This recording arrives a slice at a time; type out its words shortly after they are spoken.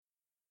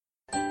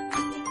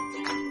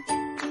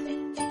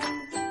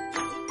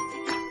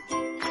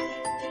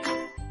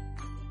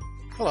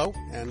Hello,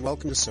 and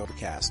welcome to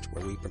Sobercast,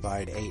 where we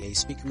provide AA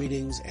speaker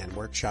meetings and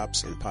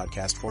workshops in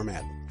podcast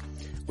format.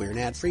 We're an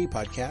ad-free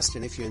podcast,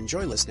 and if you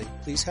enjoy listening,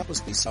 please help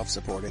us be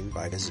self-supporting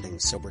by visiting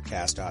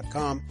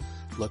Sobercast.com,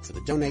 look for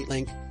the donate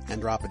link, and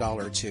drop $1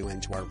 or $2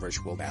 into our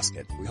virtual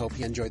basket. We hope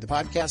you enjoy the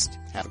podcast.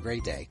 Have a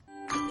great day.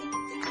 For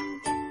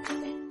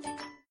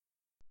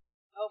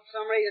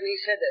some reason he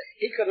said that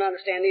he couldn't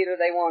understand either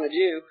they wanted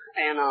you,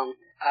 and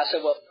I said,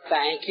 well,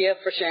 thank you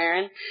for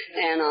sharing,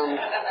 and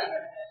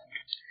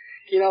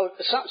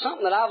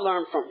something that I've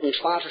learned from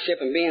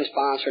sponsorship and being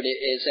sponsored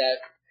is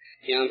that,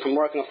 from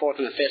working the fourth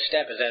and the fifth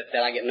step is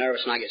that I get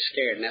nervous and I get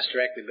scared, and that's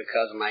directly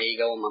because of my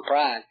ego and my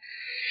pride.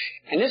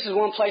 And this is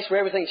one place where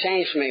everything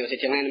changed for me, was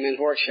at the Atlanta Men's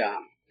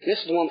Workshop. And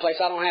this is the one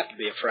place I don't have to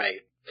be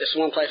afraid. This is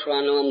one place where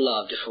I know I'm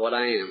loved just for what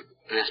I am,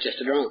 and that's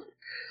just a drunk.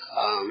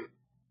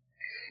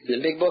 In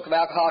the big book of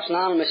Alcoholics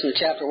Anonymous, in the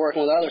chapter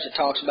Working with Others, it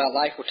talks about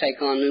life will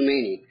take on new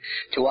meaning.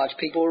 To watch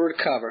people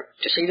recover,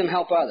 to see them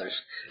help others,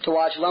 to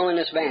watch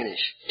loneliness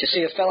vanish, to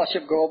see a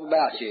fellowship grow up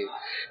about you,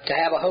 to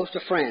have a host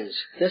of friends.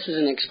 This is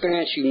an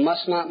experience you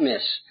must not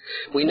miss.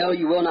 We know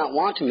you will not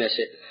want to miss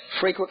it.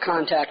 Frequent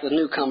contact with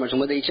newcomers and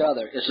with each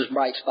other is this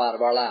bright spot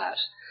of our lives.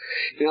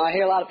 I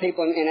hear a lot of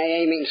people in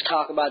AA meetings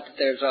talk about that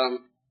there's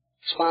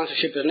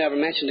sponsorship is never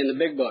mentioned in the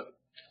big book.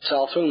 It's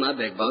all through my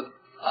big book.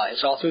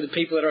 It's all through the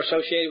people that are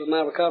associated with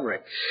my recovery.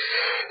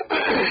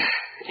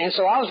 And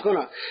so I was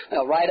going to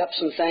write up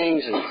some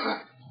things and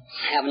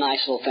have a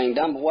nice little thing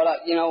done. But what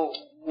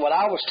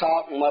I was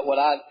taught and what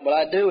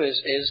I do is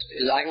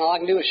all I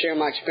can do is share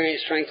my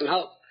experience, strength, and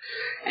hope,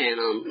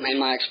 and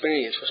my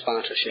experience with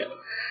sponsorship.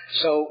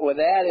 So with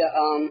that,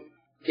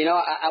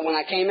 when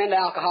I came into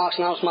Alcoholics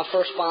Anonymous, my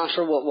first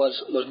sponsor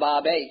was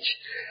Bob H.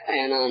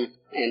 And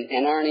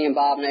Ernie and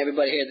Bob and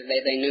everybody here,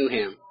 they knew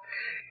him.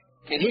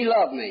 And he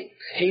loved me.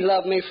 He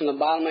loved me from the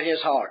bottom of his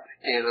heart.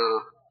 And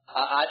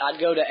I'd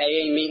go to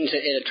AA meetings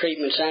at a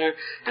treatment center,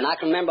 and I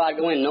can remember I'd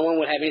go in, no one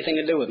would have anything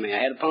to do with me. I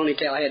had a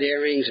ponytail, I had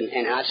earrings,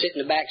 and I'd sit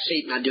in the back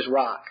seat and I'd just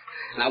rock.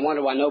 And I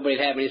wondered why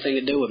nobody'd have anything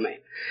to do with me.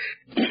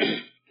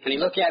 And he'd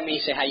look at me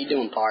and say, "How you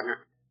doing,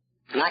 partner?"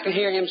 And I can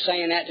hear him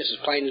saying that just as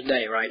plain as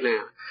day right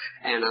now.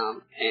 And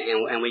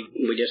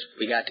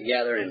we got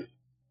together, and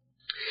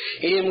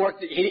he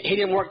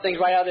didn't work things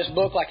right out of this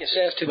book like it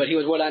says to, but he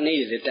was what I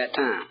needed at that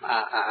time.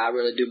 I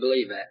really do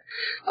believe that.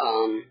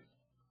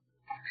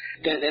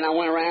 Then I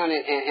went around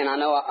and I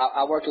know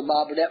I worked with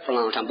Bob Burdett for a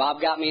long time.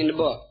 Bob got me in the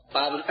book.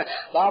 Bob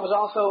was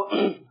also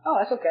oh,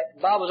 that's okay.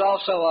 Bob was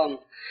also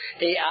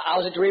I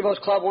was at Dorivo's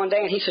Club one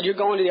day and he said, "You're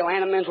going to the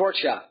Atlanta Men's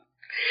Workshop."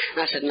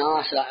 And I said, "No,"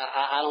 I said,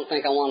 I don't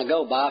think I want to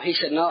go, Bob. He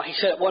said, "No." He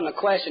said, "It wasn't a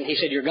question." He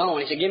said, "You're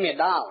going." He said, "Give me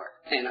 $1."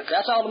 And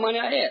that's all the money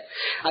I had.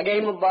 I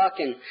gave him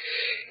 $1,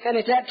 and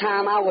at that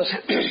time I was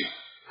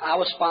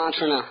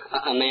sponsoring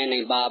a man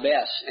named Bob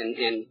S.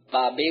 and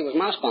Bob B. was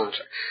my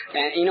sponsor.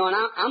 And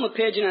I'm a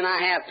pigeon and I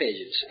have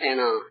pigeons.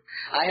 And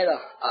I had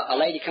a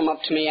lady come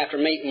up to me after a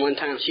meeting one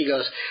time. She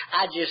goes,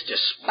 "I just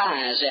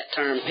despise that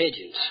term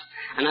pigeons."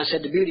 And I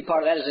said, the beauty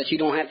part of that is that you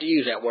don't have to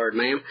use that word,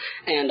 ma'am.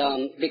 And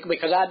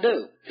because I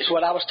do. It's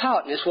what I was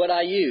taught, and it's what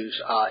I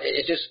use.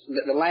 It's just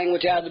the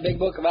language out of the big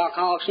book of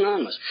Alcoholics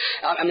Anonymous.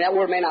 I mean, that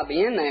word may not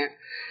be in there,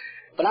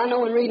 but I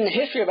know in reading the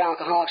history of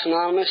Alcoholics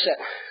Anonymous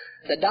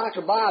that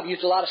Dr. Bob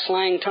used a lot of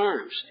slang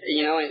terms.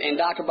 And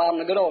Dr. Bob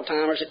and the Good Old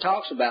Timers, it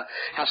talks about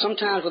how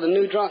sometimes with a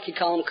new drunk, he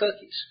called them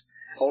cookies.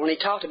 Or when he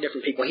talked to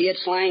different people, he had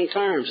slang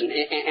terms,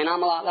 and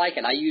I'm a lot like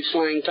it. I use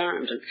slang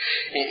terms,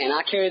 and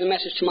I carry the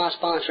message to my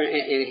sponsor,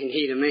 and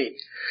he to me.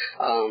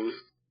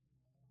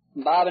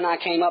 Bob and I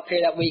came up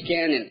here that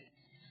weekend, and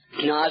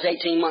I was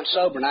 18 months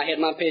sober, and I had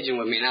my pigeon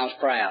with me, and I was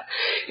proud.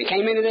 And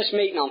came into this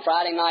meeting on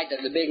Friday night,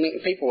 that the big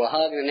meeting, people were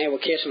hugging and they were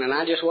kissing, and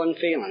I just wasn't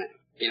feeling it.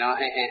 And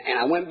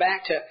I went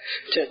back to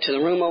the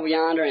room over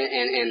yonder,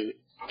 and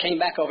came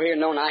back over here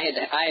knowing I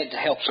had to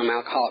help some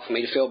alcoholic for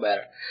me to feel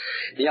better.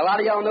 A lot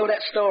of y'all know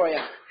that story.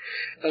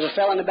 There was a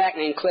fellow in the back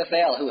named Cliff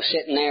L. who was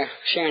sitting there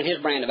sharing his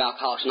brand of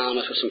Alcoholics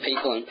Anonymous with some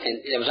people, and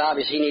it was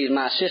obvious he needed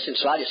my assistance,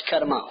 so I just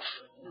cut him off.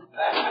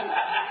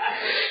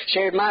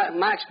 Shared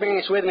my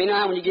experience with him.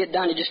 How when you get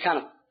done, you just kind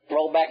of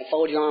roll back and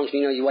fold your arms,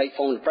 you wait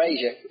for him to praise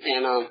you.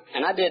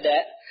 And I did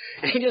that.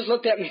 And he just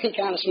looked at me and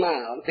kind of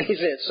smiled. And he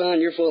said, "Son,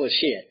 you're full of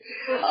shit."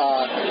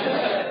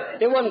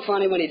 It wasn't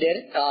funny when he did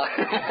it.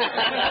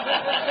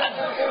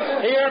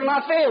 He hurt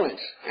my feelings.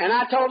 And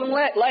I told him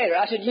later,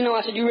 I said,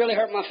 "You really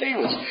hurt my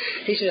feelings."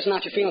 He said, "It's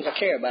not your feelings I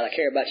care about. I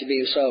care about you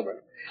being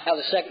sober." That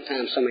was the second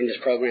time somebody in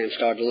this program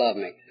started to love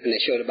me. And they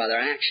showed it by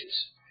their actions.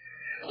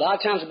 A lot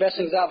of times the best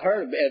things I've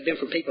heard have been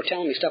from people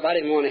telling me stuff I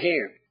didn't want to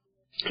hear.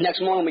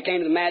 Next morning we came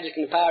to the magic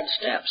and the power of the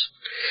steps.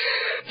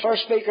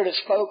 First speaker that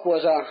spoke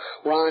was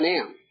Ron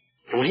M.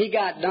 And when he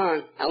got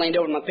done, I leaned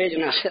over to my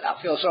pigeon and I said, "I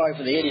feel sorry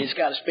for the idiot who's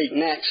got to speak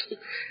next."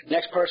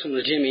 Next person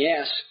was Jimmy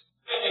S.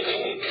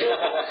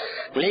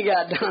 When he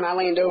got done, I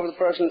leaned over to the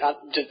person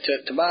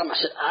to Bob and I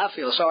said, "I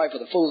feel sorry for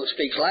the fool that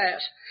speaks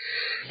last."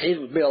 He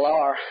was Bill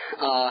R.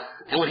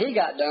 And when he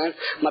got done,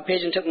 my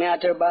pigeon took me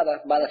out there by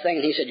the thing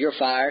and he said, "You're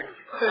fired."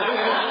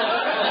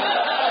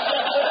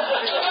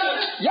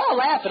 Y'all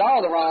laugh at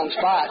all the wrong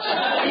spots.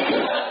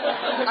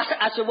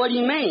 I said, what do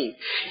you mean?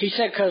 He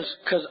said,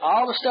 because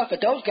all the stuff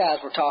that those guys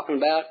were talking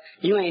about,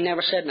 you ain't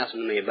never said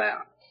nothing to me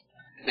about.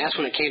 And that's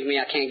when it came to me,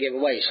 I can't give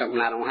away something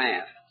I don't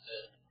have.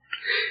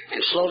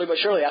 And slowly but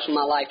surely, that's when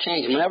my life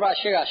changed. And whenever I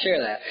share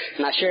that.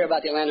 And I share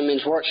about the Atlanta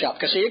Men's Workshop.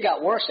 Because, see, it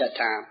got worse that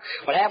time.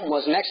 What happened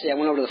was the next day I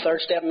went over to the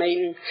third step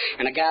meeting,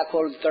 and a guy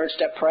quoted the third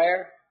step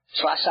prayer.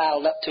 So I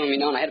sidled up to him,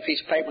 and I had a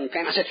piece of paper and a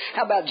pen. I said,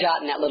 how about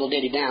jotting that little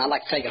ditty down? I'd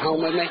like to take it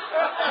home with me.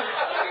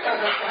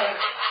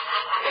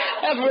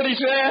 That's what he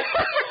said.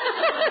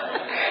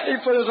 He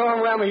put his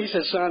arm around me. He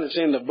said, son, it's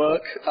in the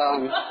book.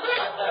 And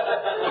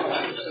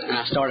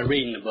I started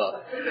reading the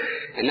book.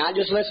 And not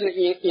just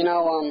listening,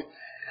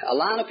 a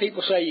lot of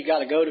people say you got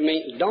to go to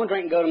meetings. Don't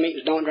drink and go to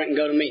meetings. Don't drink and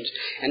go to meetings.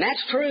 And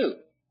that's true.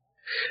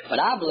 But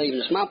I believe,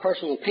 and it's my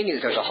personal opinion,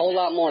 that there's a whole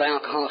lot more to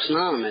Alcoholics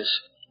Anonymous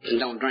than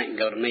don't drink and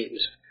go to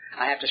meetings.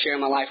 I have to share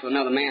my life with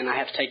another man. I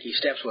have to take these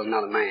steps with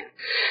another man.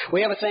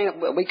 We have a thing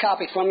we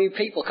copied from you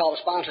people called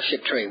a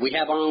sponsorship tree. We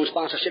have our own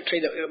sponsorship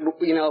tree that,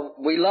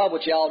 we love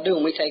what y'all do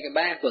and we take it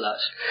back with us.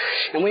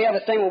 And we have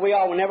a thing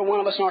where whenever one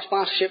of us in our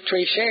sponsorship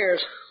tree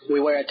shares, we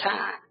wear a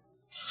tie.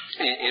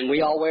 And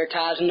we all wear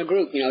ties in the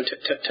group,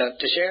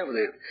 to share with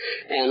them.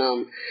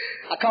 And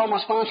I called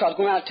my sponsor. I was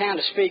going out of town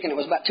to speak, and it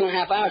was about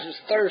 2.5 hours. It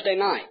was Thursday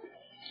night.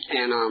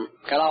 And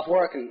got off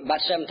work, and about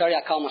 7:30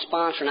 I called my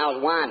sponsor, and I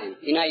was whining.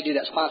 You know how you do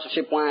that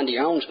sponsorship whine to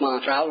your own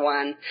sponsor. I was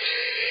whining.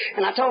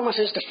 And I told him, I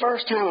said, it's the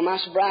first time in my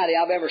sobriety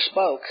I've ever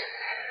spoke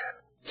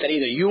that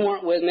either you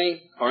weren't with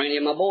me or any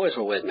of my boys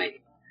were with me.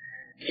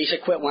 He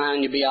said, quit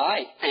whining, you'll be all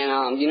right.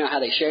 And you know how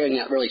they share in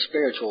that really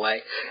spiritual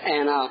way.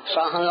 And so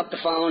I hung up the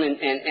phone,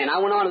 and I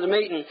went on to the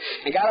meeting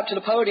and got up to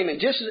the podium,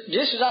 and just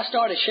as I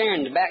started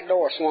sharing, the back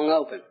door swung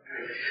open.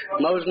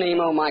 Mose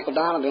Nemo, Michael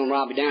Donovan, and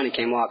Robbie Downey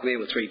came walking in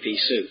with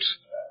three-piece suits.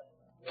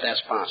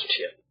 That's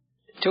sponsorship.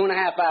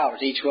 2.5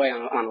 hours each way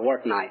on a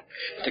work night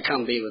to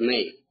come be with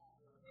me.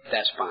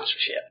 That's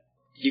sponsorship.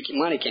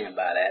 Money can't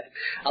buy that.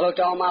 I looked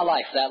all my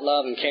life for that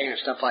love and care and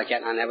stuff like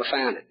that, and I never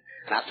found it.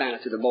 And I found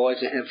it through the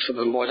boys, and for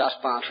the boys I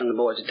sponsor and the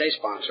boys that they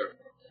sponsor.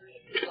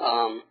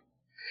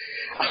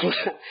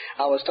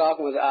 I was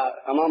talking with,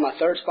 I'm on my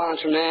third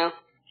sponsor now,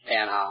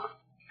 and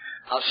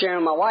I was sharing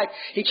with my wife.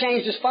 He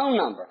changed his phone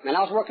number, and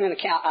I was working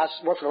I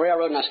worked for the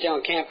railroad, and I was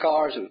stealing camp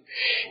cars, and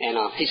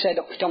he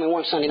told me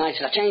one Sunday night, he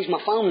said, I changed my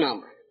phone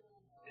number.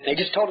 They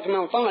just told it to me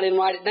on the phone. I didn't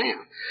write it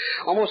down.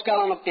 Almost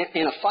got in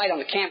a fight on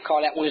the camp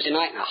car that Wednesday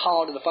night, and I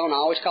hauled to the phone. I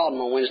always called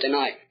them on Wednesday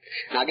night.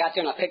 And I got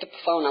there, and I picked up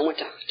the phone, and I went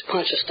to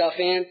punch the stuff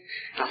in,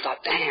 and I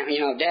thought, damn,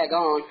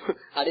 daggone,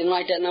 I didn't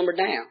write that number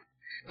down.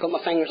 Put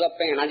my fingers up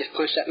there, and I just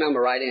punched that number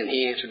right in.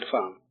 He answered the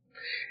phone.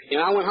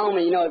 I went home,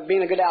 and,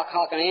 being a good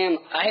alcoholic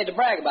I had to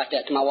brag about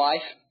that to my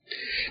wife.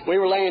 We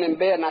were laying in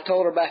bed, and I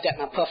told her about that,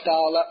 and I puffed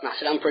all up, and I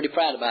said, I'm pretty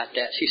proud about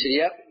that. She said,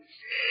 yep.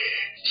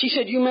 She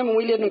said, you remember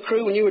we lived in a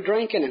crew when you were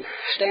drinking and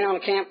staying on the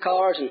camp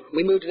cars, and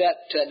we moved to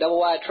that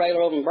double-wide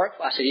trailer over in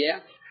Burkeville? I said, yeah.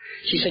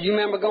 She said, you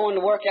remember going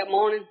to work that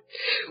morning?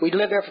 We'd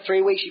lived there for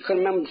 3 weeks. You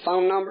couldn't remember the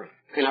phone number?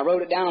 And I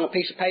wrote it down on a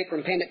piece of paper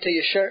and pinned it to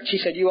your shirt. She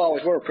said, you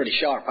always were pretty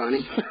sharp,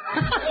 honey.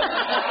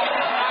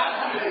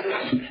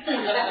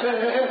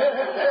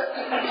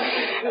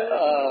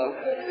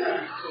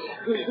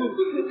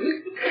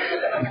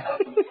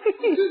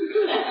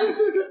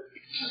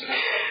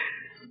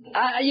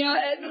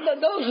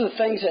 Those are the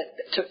things that,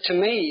 to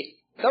me,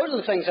 those are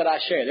the things that I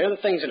share. They're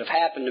the things that have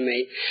happened to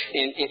me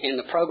in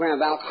the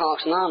program of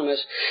Alcoholics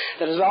Anonymous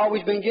that has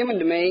always been given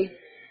to me,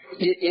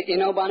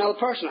 by another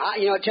person.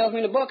 It tells me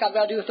in the book I've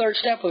got to do the third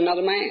step with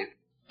another man.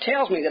 It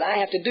tells me that I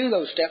have to do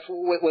those steps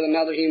with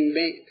another human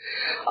being.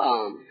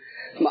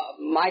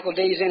 Michael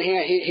D's in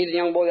here. He's a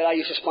young boy that I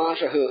used to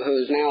sponsor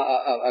who's now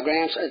a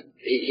grandson.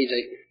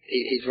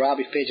 He's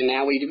Robbie's pigeon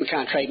now. We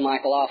kind of trade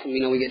Michael off him,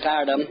 we get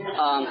tired of him.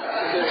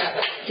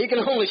 He can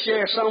only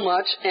share so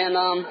much, and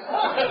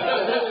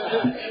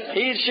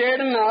he had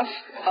shared enough.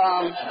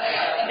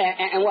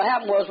 And what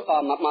happened was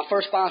my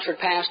first sponsor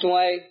had passed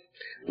away.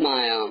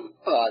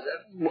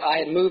 I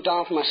had moved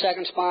on from my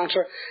second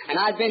sponsor, and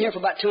I'd been here for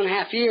about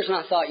 2.5 years, and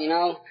I thought,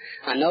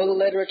 I know the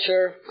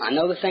literature, I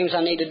know the things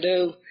I need to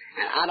do,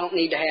 and I don't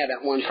need to have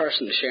that one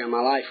person to share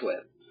my life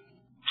with.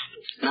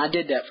 And I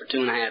did that for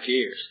 2.5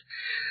 years.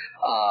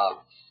 I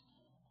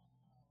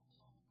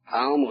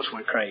almost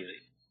went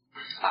crazy.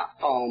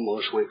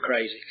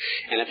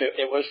 And if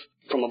it was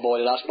from a boy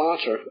that I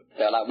sponsor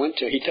that I went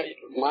to,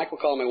 Michael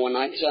called me one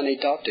night and said, I need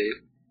to talk to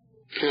you.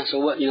 And I said,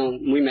 what?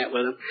 We met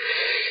with him.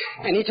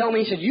 And he told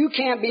me, he said, you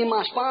can't be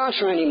my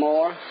sponsor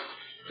anymore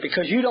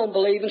because you don't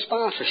believe in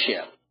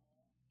sponsorship.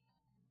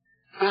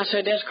 And I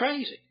said, that's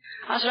crazy.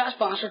 I said, I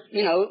sponsor,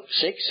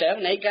 6,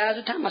 7, 8 guys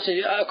at a time. I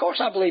said, of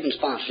course I believe in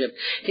sponsorship.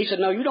 He said,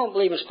 no, you don't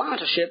believe in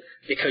sponsorship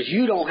because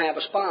you don't have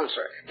a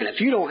sponsor. And if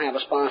you don't have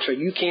a sponsor,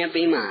 you can't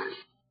be mine.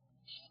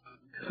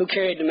 Who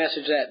carried the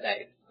message that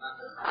day?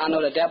 I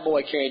know that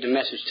boy carried the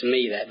message to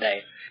me that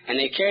day. And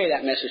they carry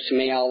that message to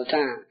me all the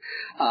time.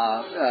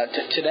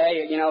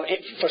 Today,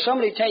 for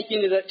somebody to take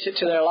you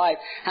to their life,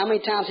 how many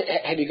times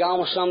have you gone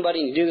with somebody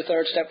and you do the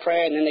third step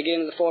prayer and then they get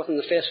into the fourth and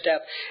the fifth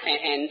step,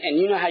 and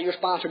you know how your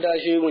sponsor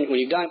does you when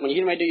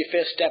you're ready to do your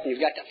fifth step and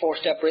you've got that fourth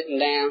step written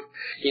down,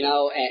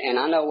 and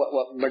I know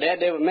what Burdett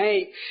did with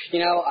me.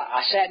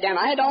 I sat down,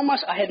 I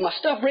had my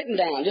stuff written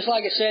down just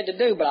like it said to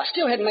do, but I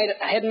still hadn't made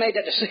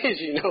that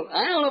decision.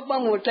 I don't know if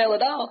I'm going to tell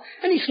it all,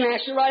 and he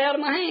snatched it right out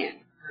of my hand.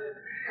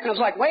 And I was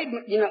like, wait,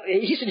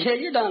 he said, yeah,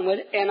 you're done with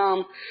it. And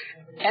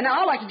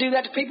I like to do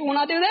that to people when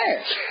I do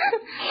theirs.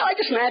 I like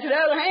to snatch it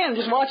out of their hand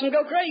and just watch them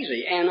go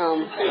crazy. And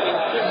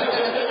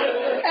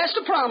that's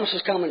the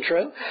promises coming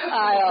true.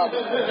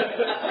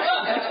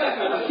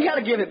 You got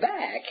to give it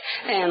back.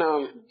 And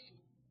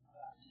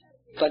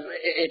but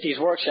at these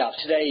workshops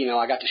today,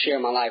 I got to share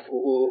my life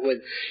with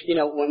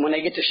when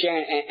they get to share,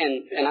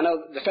 and I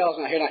know the fellow's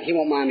not here tonight, he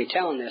won't mind me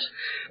telling this,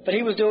 but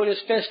he was doing his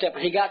fifth step,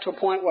 and he got to a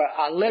point where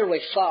I literally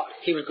thought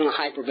he was going to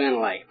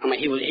hyperventilate. I mean,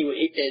 he was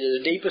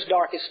the deepest,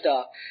 darkest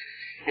stuff,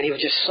 and he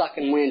was just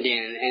sucking wind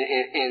in,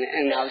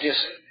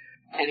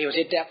 and he was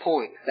at that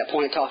point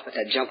he talks about,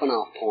 that jumping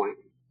off point,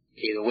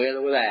 either with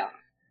or without,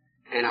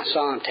 and I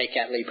saw him take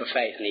that leap of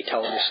faith, and he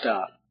told his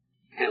stuff,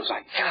 and it was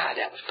like, God,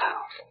 that was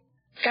powerful.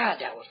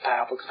 God, that was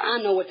powerful, because I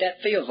know what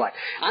that feels like.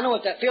 I know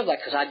what that feels like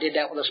because I did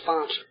that with a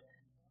sponsor.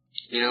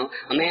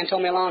 A man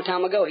told me a long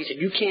time ago, he said,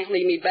 you can't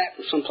lead me back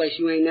from someplace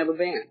you ain't never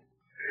been.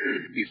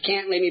 You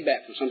can't lead me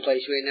back from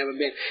someplace you ain't never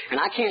been. And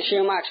I can't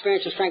share my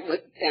experience and strength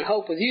and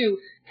hope with you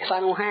if I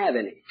don't have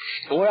any.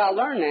 And where I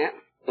learned that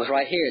was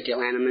right here at the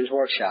Atlanta Men's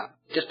Workshop.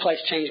 This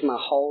place changed my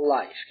whole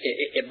life.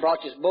 It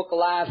brought this book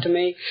alive to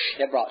me.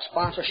 It brought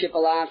sponsorship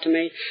alive to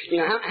me.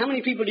 How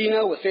many people do you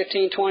know with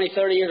 15, 20,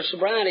 30 years of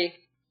sobriety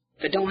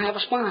that don't have a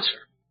sponsor?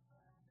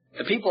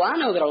 The people I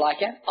know that are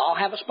like that all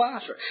have a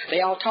sponsor. They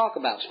all talk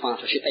about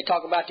sponsorship. They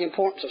talk about the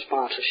importance of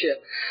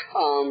sponsorship.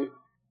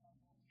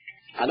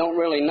 I don't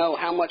really know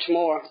how much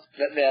more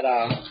that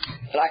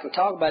I can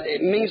talk about.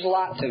 It means a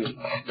lot to me.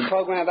 The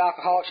program of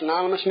Alcoholics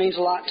Anonymous means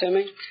a lot to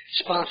me.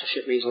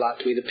 Sponsorship means a lot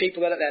to me. The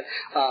people that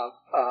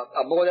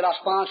a boy that I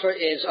sponsor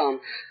is,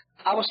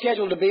 I was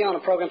scheduled to be on a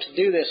program to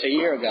do this a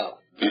year ago,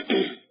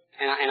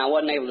 and I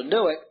wasn't able to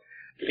do it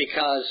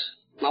because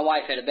my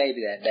wife had a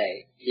baby that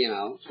day.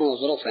 It's one of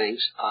those little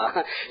things.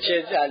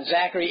 She's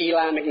Zachary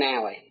Eli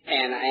McNally.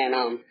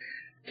 And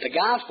the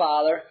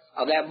godfather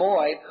of that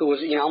boy, who was,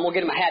 I'm going to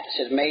get him a hat that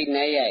says Made in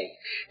AA.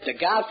 The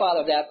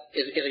godfather of that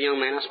is a young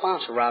man I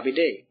sponsor, Robbie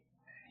D.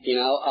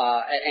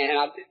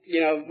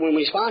 When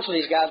we sponsor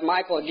these guys,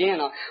 Michael, again,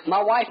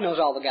 my wife knows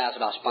all the guys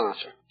that I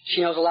sponsor.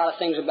 She knows a lot of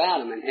things about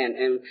them,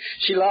 and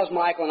she loves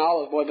Michael and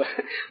all those boys, but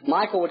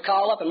Michael would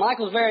call up, and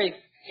Michael's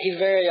he's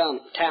very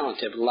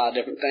talented with a lot of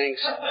different things.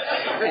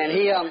 And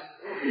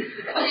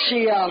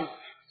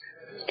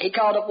he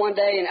called up one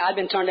day, and I'd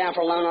been turned down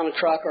for a loan on a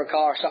truck or a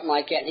car or something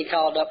like that, and he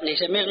called up and he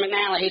said, Ms.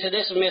 McNally, he said,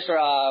 this is Mr.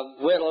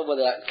 Whittle with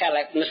a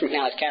Cadillac, Mr.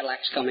 McNally's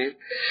Cadillac's come in.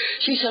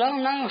 She said, oh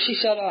no, she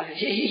said,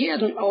 he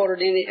hasn't ordered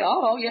any,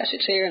 oh yes,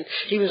 it's here, and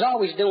he was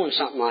always doing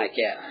something like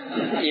that.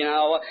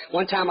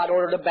 One time I'd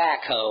ordered a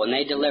backhoe, and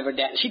they delivered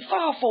that, and she'd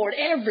fall for it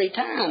every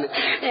time.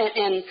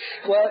 And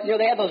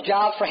they have those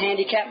jobs for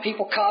handicapped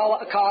people call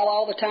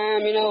all the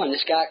time, and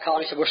this guy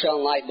called, he said, we're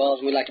selling light bulbs,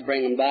 and we'd like to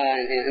bring them by,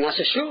 and I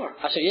said, sure.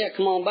 I said, yeah,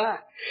 come on by.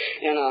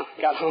 And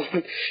got home.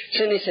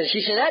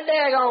 She said, that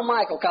daggone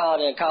Michael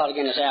called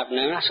again this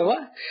afternoon. I said, what?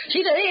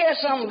 She said, he had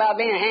something about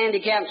being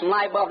handicapped and some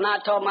light bulbs, and I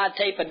told him I'd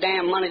take the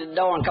damn money to the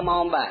door and come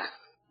on by.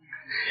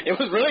 It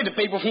was really the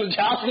people from the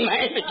job from the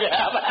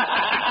handicap.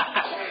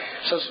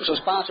 So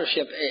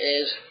sponsorship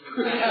is...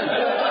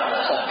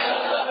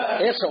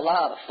 it's a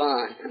lot of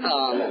fun.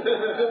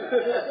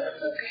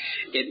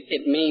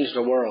 It means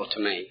the world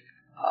to me.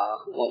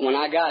 When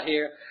I got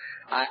here,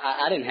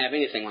 I didn't have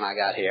anything when I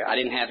got here. I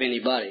didn't have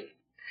anybody.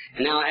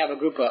 And now I have a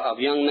group of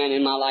young men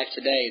in my life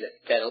today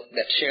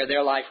that share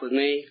their life with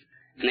me,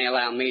 and they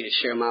allow me to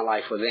share my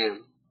life with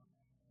them.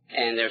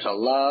 And there's a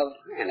love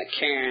and a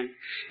caring,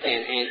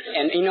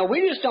 and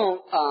we just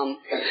don't,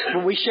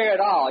 we share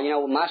it all,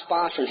 with my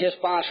sponsor and his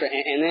sponsor,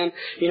 and then,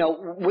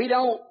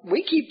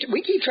 we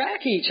keep track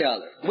of each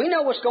other. We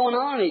know what's going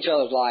on in each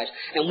other's lives,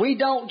 and we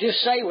don't just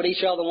say what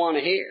each other want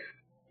to hear.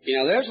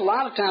 There's a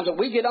lot of times that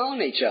we get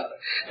on each other.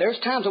 There's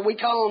times that we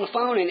call on the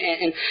phone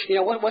and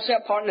what's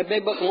that part in the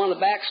big book and one of the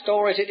back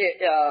stories?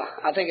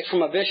 I think it's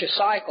from A Vicious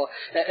Cycle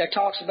that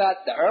talks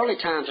about the early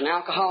times in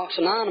Alcoholics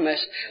Anonymous.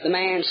 The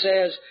man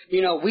says,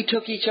 we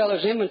took each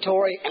other's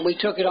inventory and we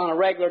took it on a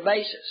regular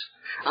basis.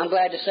 I'm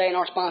glad to say in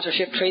our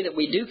sponsorship tree that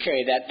we do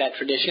carry that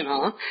tradition,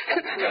 huh?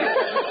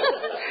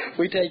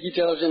 We take each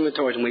other's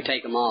inventories and we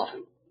take them off.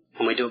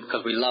 And we do it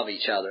because we love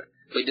each other.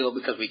 We do it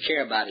because we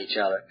care about each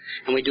other.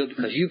 And we do it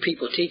because you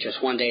people teach us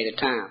one day at a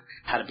time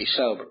how to be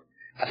sober.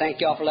 I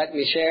thank you all for letting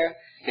me share,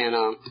 and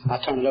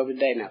I'll turn it over to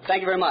Dave now.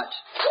 Thank you very much.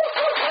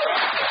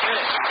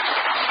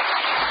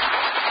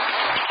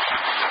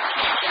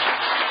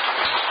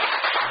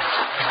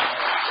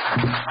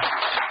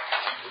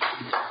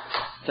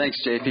 Thanks,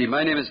 JP.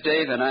 My name is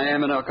Dave, and I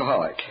am an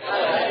alcoholic.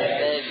 Hi,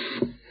 Dave.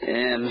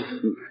 And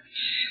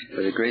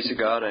by the grace of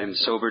God, I am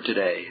sober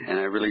today, and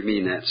I really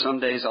mean that. Some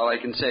days all I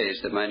can say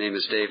is that my name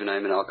is Dave and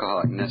I'm an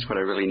alcoholic, and that's what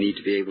I really need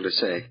to be able to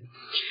say.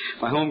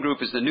 My home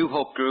group is the New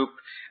Hope group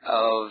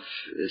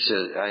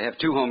I have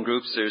two home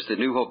groups. There's the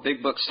New Hope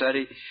Big Book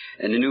Study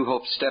and the New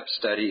Hope Step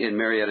Study in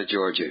Marietta,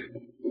 Georgia.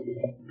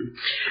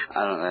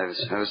 I don't know, I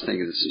was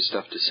thinking of some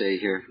stuff to say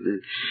here.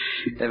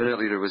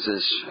 Evidently there was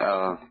this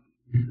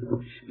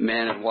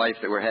man and wife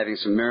that were having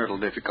some marital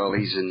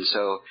difficulties, and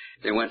so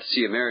they went to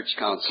see a marriage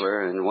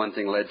counselor, and one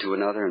thing led to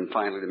another, and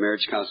finally the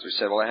marriage counselor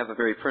said, well, I have a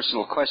very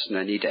personal question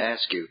I need to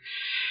ask you,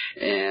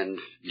 and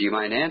do you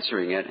mind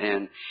answering it?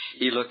 And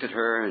he looked at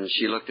her, and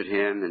she looked at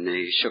him, and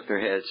they shook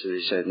their heads, and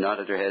they said,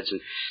 nodded their heads,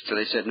 and so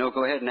they said, no,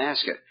 go ahead and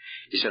ask it.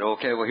 He said,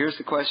 okay, well, here's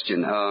the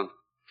question.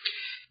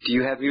 Do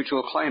you have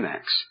mutual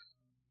climax?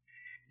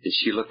 And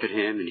she looked at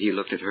him, and he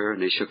looked at her,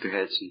 and they shook their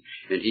heads,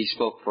 and he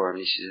spoke for him.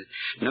 And he said,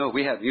 no,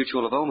 we have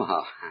Mutual of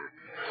Omaha.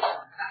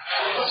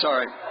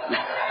 Sorry.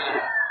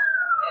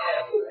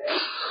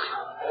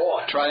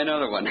 Try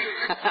another one.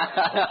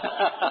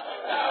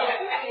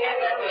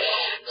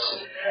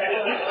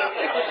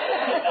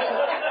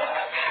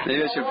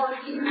 Maybe I should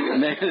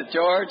make it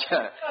George.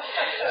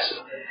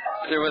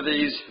 There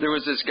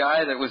was this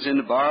guy that was in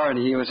the bar, and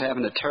he was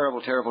having a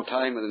terrible, terrible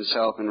time with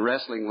himself and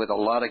wrestling with a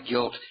lot of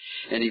guilt.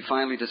 And he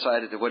finally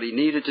decided that what he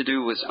needed to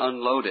do was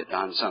unload it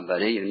on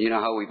somebody. And you know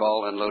how we've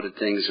all unloaded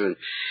things with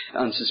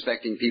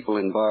unsuspecting people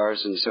in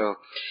bars. And so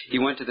he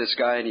went to this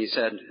guy and he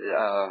said,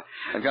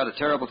 I've got a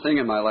terrible thing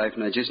in my life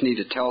and I just need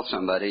to tell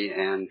somebody.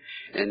 And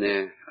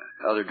the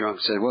other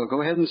drunk said, well,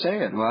 go ahead and say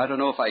it. Well, I don't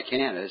know if I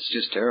can. It's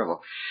just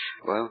terrible.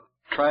 Well,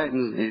 try it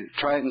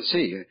and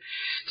see.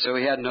 So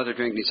he had another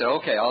drink and he said,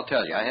 okay, I'll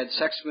tell you. I had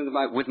sex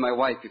with my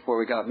wife before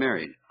we got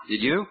married.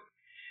 Did you?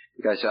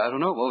 The guy said, I don't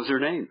know. What was her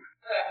name?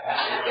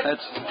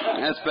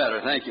 That's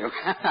better. Thank you.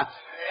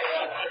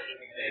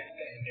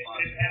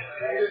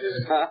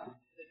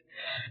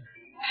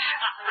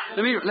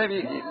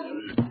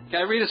 Can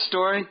I read a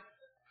story?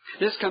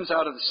 This comes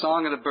out of the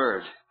Song of the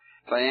Bird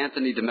by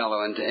Anthony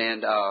DeMello,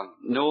 and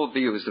Noel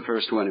B. was the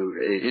first one who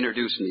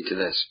introduced me to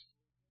this.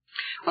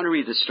 I want to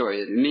read this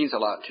story. It means a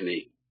lot to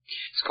me.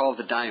 It's called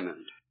The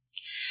Diamond.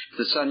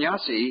 The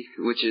sannyasi,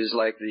 which is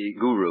like the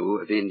guru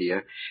of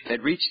India,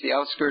 had reached the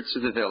outskirts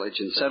of the village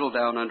and settled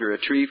down under a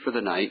tree for the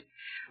night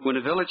when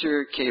a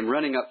villager came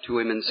running up to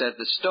him and said,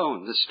 the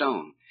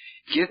stone,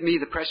 give me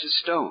the precious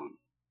stone.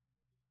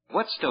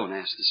 What stone?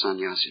 Asked the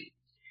sannyasi.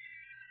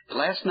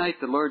 Last night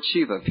the Lord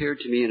Shiva appeared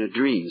to me in a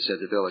dream, said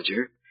the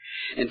villager,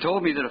 and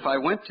told me that if I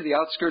went to the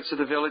outskirts of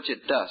the village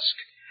at dusk,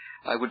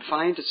 I would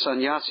find a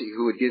sannyasi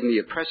who would give me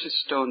a precious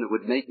stone that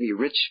would make me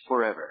rich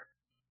forever.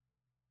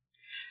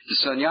 The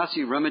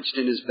sannyasi rummaged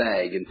in his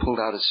bag and pulled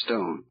out a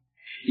stone.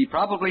 He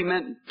probably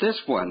meant this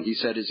one, he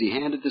said as he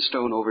handed the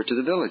stone over to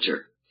the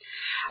villager.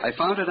 I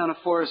found it on a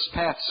forest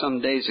path some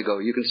days ago.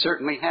 You can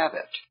certainly have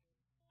it.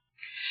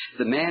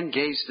 The man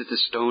gazed at the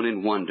stone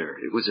in wonder.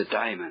 It was a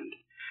diamond,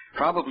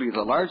 probably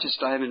the largest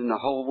diamond in the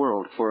whole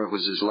world, for it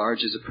was as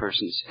large as a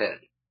person's head.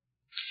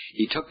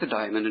 He took the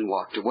diamond and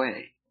walked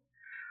away.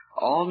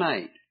 All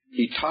night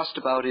he tossed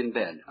about in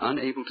bed,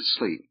 unable to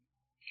sleep.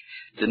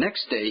 The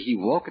next day he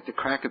woke at the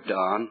crack of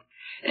dawn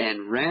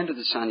and ran to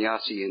the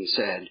sannyasi and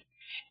said,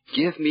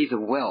 give me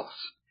the wealth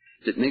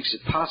that makes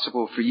it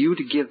possible for you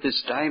to give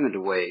this diamond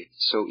away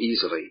so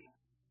easily.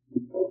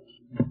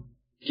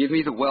 Give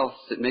me the wealth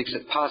that makes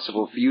it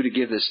possible for you to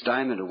give this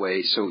diamond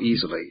away so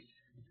easily.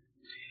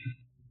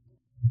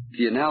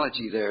 The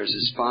analogy there is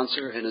a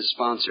sponsor and a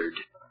sponsored.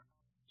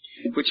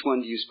 Which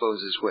one do you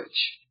suppose is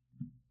which?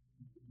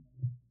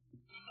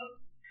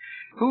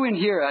 Who in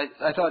here,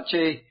 I thought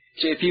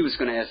JP was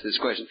going to ask this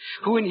question.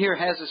 Who in here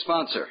has a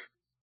sponsor?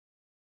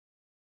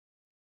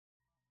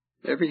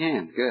 Every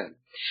hand, good.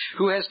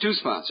 Who has two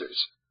sponsors?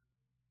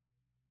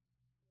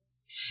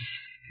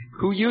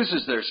 Who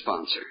uses their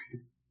sponsor?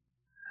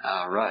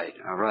 All right.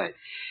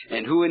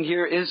 And who in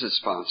here is a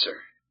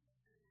sponsor?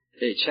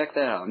 Hey, check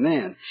that out.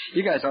 Man,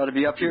 you guys ought to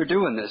be up here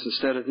doing this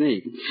instead of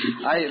me.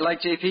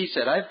 Like JP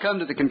said, I've come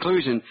to the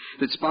conclusion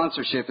that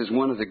sponsorship is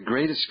one of the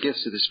greatest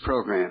gifts of this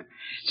program.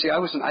 See, I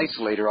was an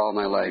isolator all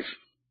my life.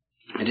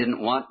 I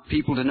didn't want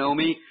people to know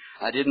me.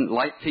 I didn't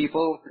like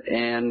people,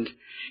 and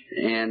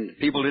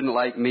people didn't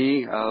like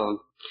me.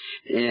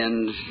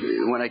 And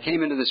when I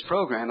came into this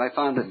program, I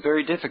found it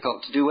very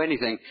difficult to do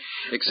anything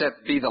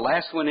except be the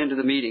last one into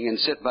the meeting and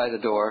sit by the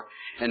door,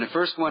 and the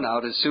first one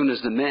out as soon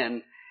as the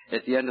men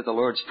at the end of the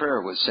Lord's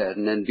Prayer was said,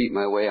 and then beat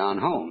my way on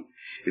home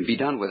and be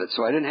done with it.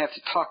 So I didn't have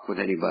to talk with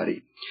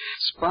anybody.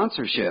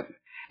 Sponsorship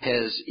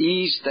has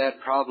eased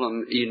that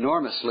problem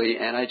enormously,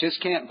 and I just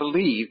can't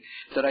believe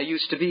that I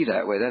used to be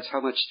that way. That's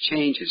how much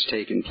change has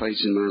taken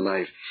place in my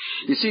life.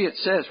 You see, it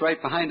says right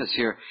behind us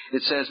here,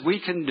 it says, we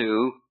can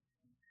do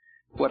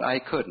what I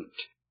couldn't.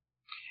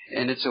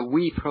 And it's a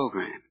we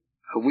program.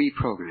 A we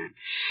program.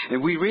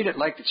 And we read it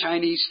like the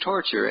Chinese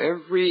torture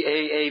every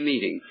AA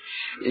meeting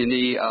in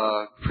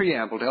the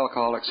preamble to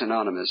Alcoholics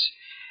Anonymous.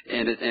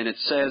 And it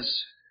says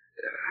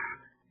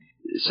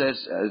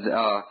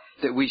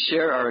that we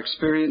share our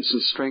experience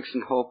and strength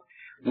and hope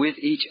with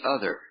each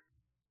other.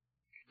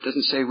 It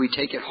doesn't say we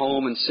take it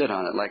home and sit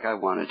on it like I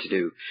wanted to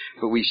do,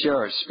 but we share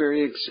our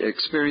experience,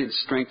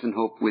 strength, and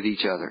hope with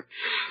each other.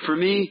 For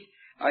me,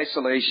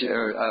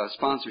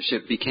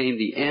 sponsorship became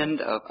the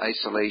end of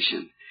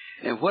isolation.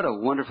 And what a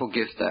wonderful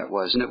gift that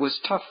was. And it was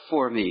tough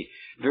for me,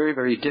 very,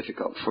 very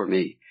difficult for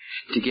me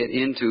to get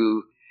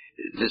into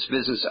this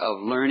business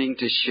of learning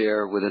to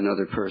share with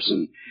another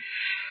person.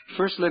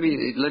 First, let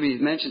me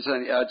mention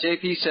something.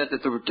 J.P. said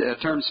that the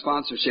term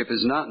sponsorship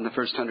is not in the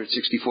first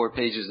 164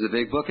 pages of the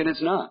big book, and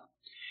it's not.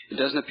 It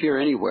doesn't appear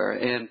anywhere.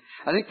 And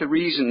I think the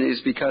reason is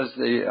because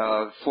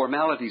the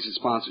formalities of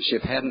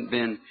sponsorship hadn't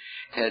been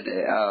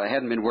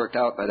worked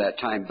out by that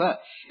time. But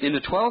in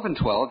the 12 and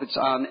 12,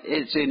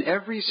 it's in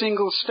every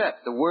single step.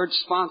 The word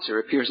sponsor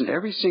appears in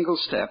every single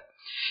step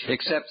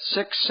except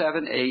 6,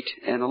 7, 8,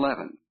 and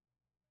 11.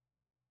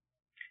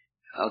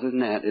 Other than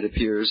that, it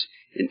appears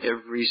in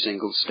every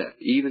single step,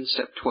 even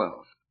step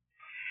 12.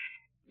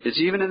 It's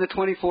even in the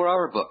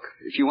 24-hour book.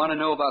 If you want to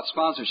know about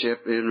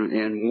sponsorship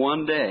in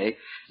one day,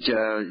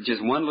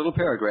 just one little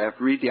paragraph,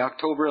 read the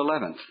October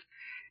 11th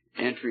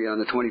entry on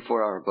the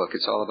 24-hour book.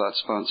 It's all about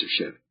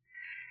sponsorship.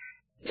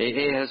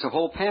 AA has a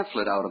whole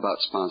pamphlet out about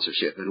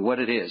sponsorship and what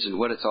it is and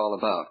what it's all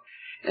about.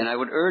 And I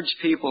would urge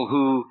people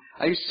who,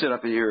 I used to sit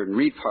up in here and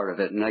read part of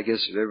it, and I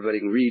guess everybody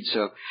can read,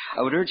 so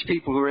I would urge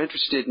people who are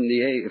interested in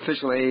the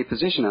official AA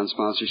position on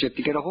sponsorship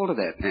to get a hold of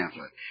that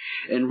pamphlet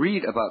and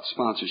read about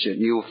sponsorship.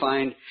 And you will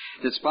find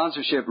that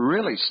sponsorship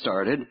really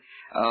started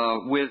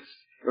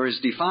is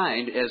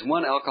defined as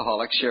one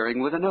alcoholic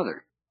sharing with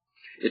another.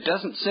 It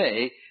doesn't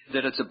say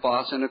that it's a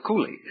boss and a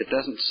coolie. It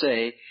doesn't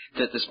say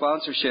that the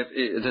sponsor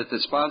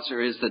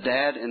is the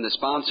dad and the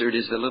sponsored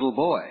is the little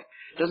boy.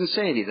 It doesn't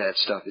say any of that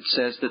stuff. It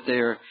says that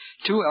they're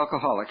two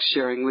alcoholics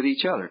sharing with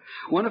each other,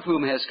 one of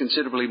whom has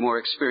considerably more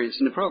experience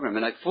in the program.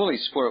 And I fully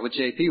support what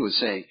J.P. was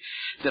saying,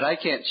 that I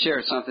can't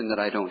share something that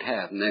I don't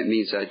have, and that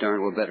means I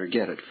darn well better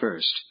get it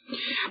first.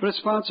 But a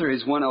sponsor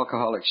is one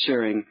alcoholic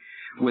sharing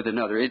with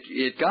another.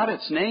 It got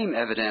its name,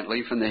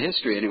 evidently, from the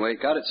history anyway,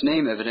 it got its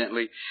name,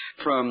 evidently,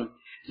 from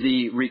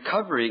the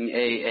recovering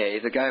AA,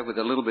 the guy with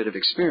a little bit of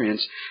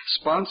experience,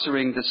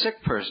 sponsoring the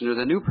sick person or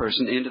the new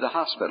person into the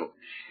hospital.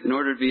 In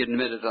order to be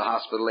admitted to the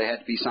hospital, they had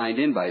to be signed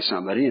in by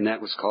somebody, and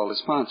that was called a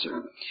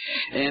sponsor.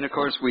 And, of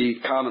course, we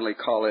commonly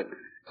call it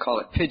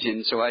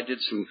pigeon, so I did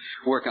some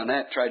work on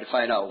that, tried to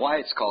find out why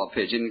it's called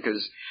pigeon,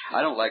 because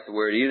I don't like the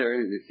word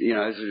either. You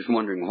know, I was just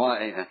wondering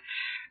why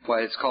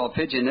it's called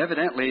pigeon.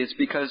 Evidently, it's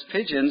because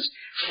pigeons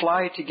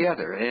fly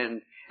together,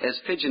 and as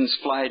pigeons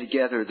fly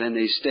together, then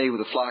they stay with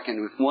the flock,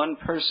 and if one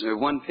person or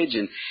one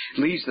pigeon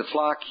leaves the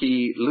flock,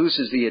 he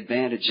loses the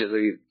advantage of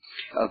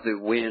the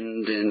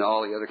wind and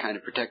all the other kind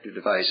of protective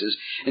devices,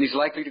 and he's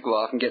likely to go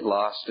off and get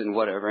lost and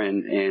whatever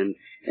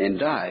and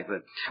die.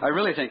 But I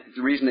really think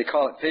the reason they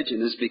call it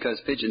pigeon is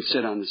because pigeons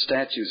sit on the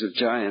statues of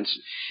giants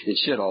and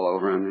shit all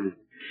over them,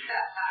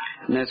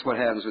 and that's what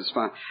happens with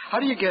sponsors. How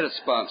do you get a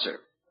sponsor?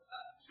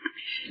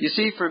 You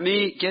see, for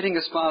me, getting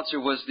a sponsor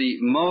was the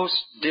most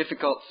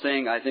difficult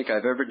thing I think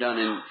I've ever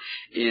done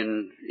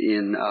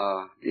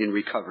in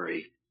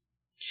recovery.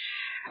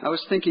 I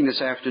was thinking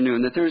this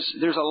afternoon that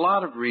there's a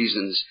lot of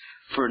reasons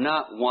for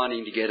not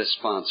wanting to get a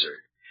sponsor.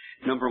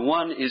 Number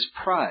one is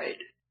pride.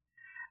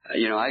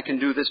 I can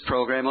do this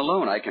program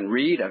alone. I can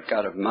read. I've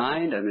got a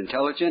mind. I'm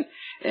intelligent,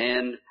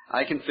 and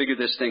I can figure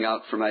this thing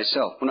out for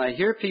myself. When I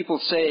hear people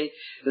say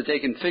that they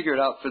can figure it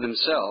out for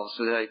themselves,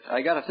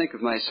 I got to think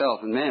of myself.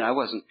 And man, I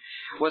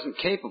wasn't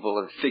capable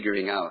of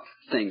figuring out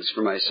things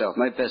for myself.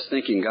 My best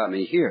thinking got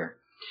me here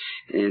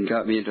and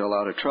got me into a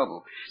lot of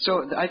trouble.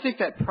 So I think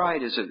that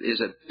pride is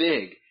a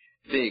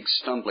big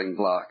stumbling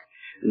block.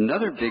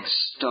 Another big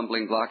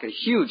stumbling block, a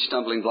huge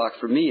stumbling block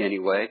for me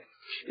anyway,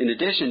 in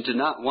addition to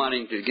not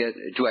wanting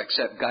to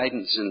accept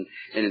guidance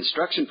and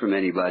instruction from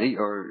anybody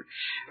or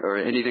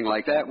anything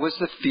like that, was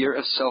the fear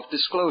of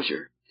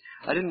self-disclosure.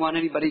 I didn't want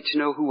anybody to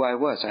know who I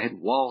was. I had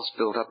walls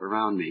built up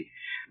around me.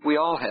 We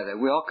all have that.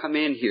 We all come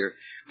in here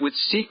with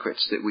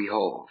secrets that we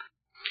hold,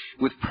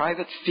 with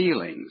private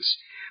feelings,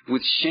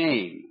 with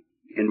shame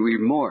and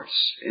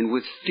remorse and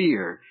with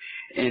fear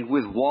and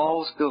with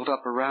walls built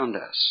up around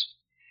us.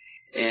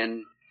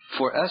 And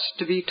for us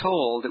to be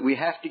told that we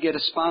have to get a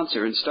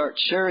sponsor and start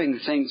sharing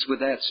things with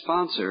that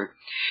sponsor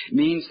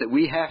means that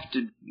we have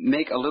to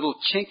make a little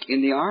chink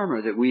in the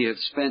armor that we have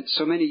spent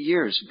so many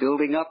years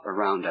building up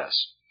around us.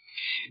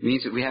 It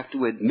means that we have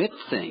to admit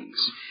things,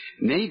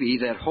 maybe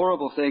that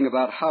horrible thing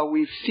about how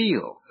we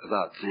feel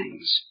about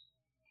things.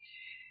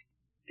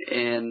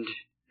 And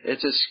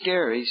it's a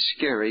scary,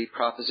 scary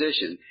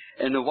proposition.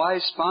 And the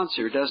wise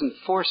sponsor doesn't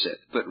force it,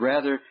 but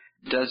rather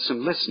does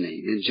some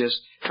listening and just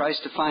tries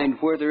to find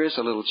where there is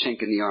a little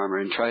chink in the armor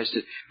and tries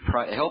to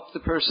help the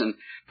person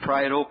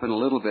pry it open a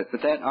little bit.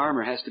 But that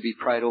armor has to be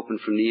pried open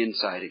from the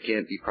inside. It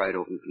can't be pried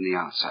open from the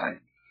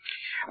outside.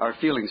 Our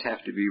feelings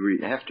have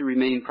to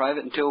remain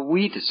private until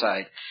we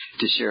decide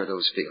to share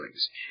those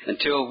feelings,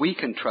 until we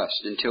can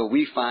trust, until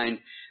we find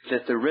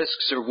that the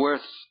risks are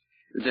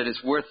that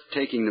it's worth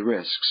taking the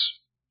risks.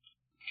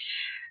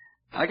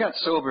 I got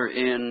sober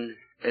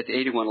at the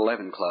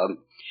 8111 Club,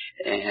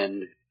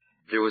 and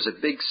there was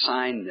a big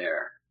sign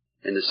there,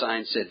 and the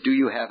sign said, "Do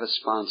you have a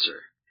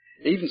sponsor?"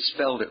 They even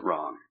spelled it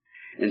wrong,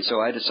 and so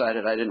I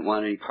decided I didn't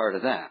want any part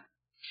of that.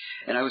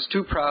 And I was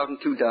too proud and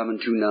too dumb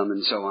and too numb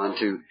and so on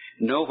to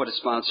know what a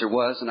sponsor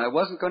was, and I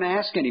wasn't going to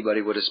ask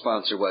anybody what a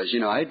sponsor was. You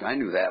know, I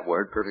knew that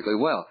word perfectly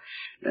well,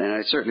 and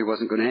I certainly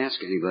wasn't going to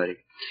ask anybody.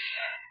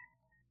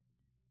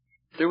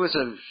 There was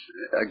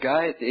a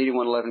guy at the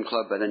 8111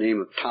 Club by the name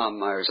of Tom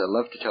Myers. I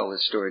love to tell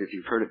this story, and if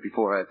you've heard it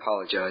before, I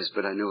apologize,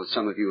 but I know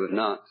some of you have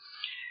not.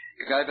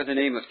 A guy by the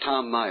name of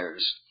Tom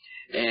Myers,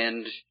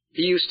 and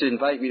he used to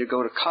invite me to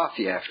go to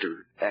coffee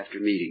after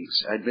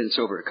meetings. I'd been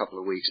sober a couple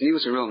of weeks, and he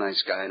was a real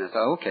nice guy, and I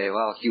thought, okay,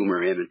 well, I'll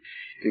humor him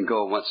and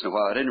go once in a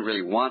while. I didn't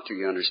really want to,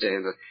 you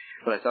understand,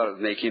 but I thought it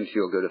would make him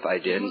feel good if I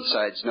did. And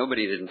besides,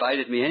 nobody had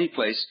invited me any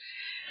place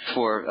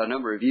for a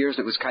number of years,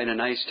 and it was kind of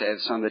nice to have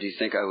somebody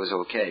think I was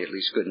okay, at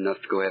least good enough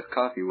to go have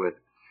coffee with.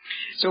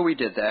 So we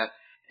did that,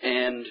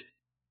 and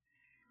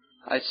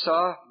I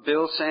saw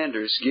Bill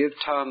Sanders give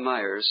Tom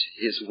Myers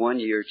his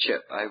 1-year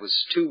chip. I was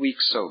 2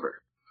 weeks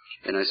sober,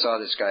 and I saw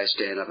this guy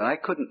stand up, and I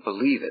couldn't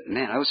believe it.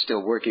 Man, I was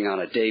still working on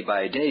a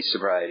day-by-day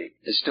sobriety.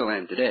 I still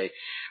am today,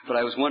 but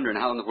I was wondering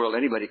how in the world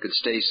anybody could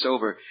stay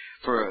sober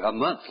for a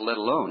month, let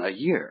alone a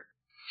year.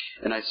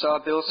 And I saw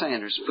Bill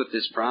Sanders put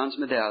this bronze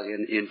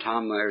medallion in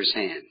Tom Myers'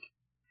 hand.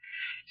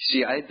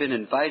 See, I had been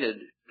invited,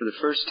 for the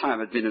first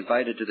time, I'd been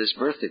invited to this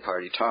birthday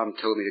party. Tom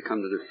told me to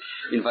come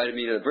invited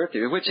me to the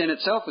birthday, which in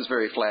itself was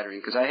very flattering,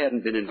 because I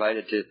hadn't been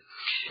invited to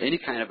any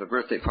kind of a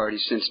birthday party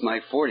since my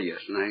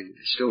 40th, and I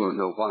still don't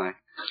know why.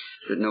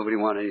 But nobody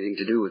wanted anything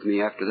to do with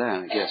me after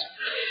that, I guess.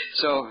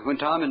 So when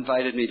Tom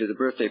invited me to the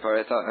birthday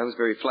party, I thought I was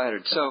very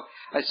flattered. So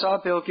I saw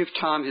Bill give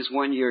Tom his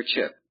 1-year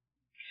chip.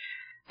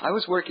 I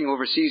was working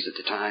overseas at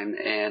the time,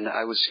 and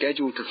I was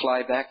scheduled to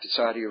fly back to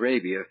Saudi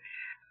Arabia.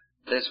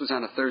 This was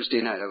on a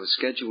Thursday night. I was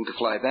scheduled to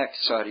fly back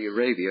to Saudi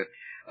Arabia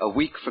a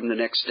week from the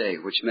next day,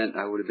 which meant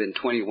I would have been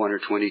 21 or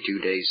 22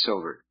 days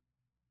sober.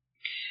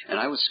 And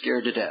I was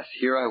scared to death.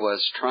 Here I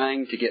was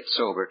trying to get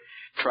sober,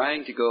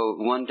 trying to go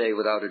one day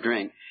without a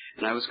drink,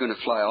 and I was going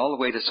to fly all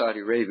the way to Saudi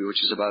Arabia,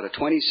 which is about a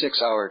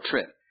 26-hour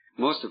trip,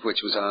 most of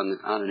which was on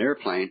an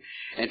airplane,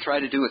 and try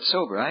to do it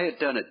sober. I had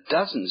done it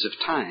dozens of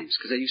times,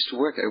 because I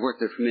worked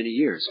there for many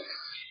years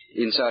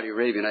in Saudi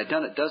Arabia, and I'd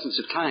done it dozens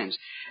of times.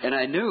 And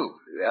I knew,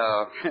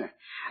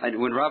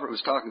 when Robert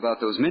was talking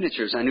about those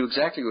miniatures, I knew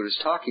exactly what he was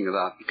talking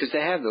about, because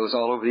they have those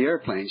all over the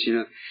airplanes, you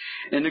know.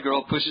 And the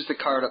girl pushes the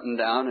cart up and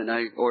down, and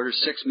I order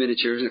 6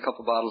 miniatures and a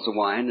couple bottles of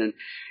wine, and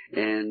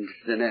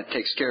then that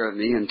takes care of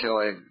me until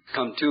I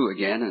come to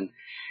again, and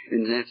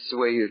that's the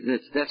way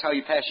that's how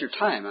you pass your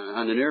time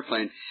on an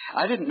airplane.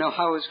 I didn't know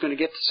how I was going to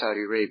get to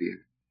Saudi Arabia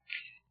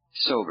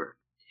sober.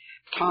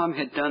 Tom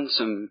had done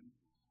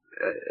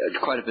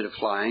quite a bit of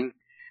flying,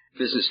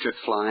 business trip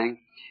flying,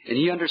 and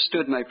he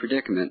understood my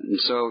predicament, and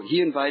so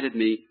he invited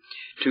me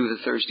to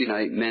the Thursday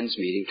night men's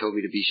meeting, told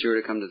me to be sure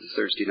to come to the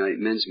Thursday night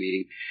men's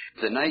meeting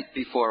the night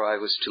before I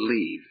was to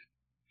leave.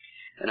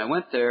 And I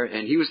went there,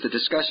 and he was the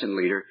discussion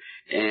leader,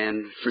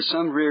 and for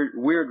some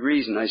weird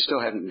reason, I still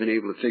haven't been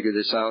able to figure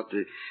this out,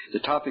 the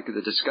topic of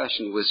the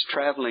discussion was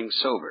traveling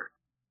sober.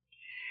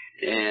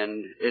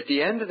 And at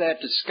the end of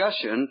that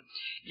discussion,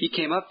 he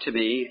came up to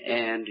me,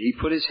 and he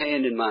put his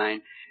hand in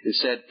mine and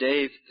said,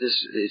 "Dave,"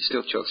 it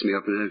still chokes me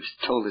up, and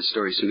I've told this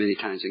story so many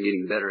times, I'm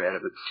getting better at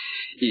it,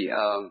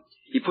 but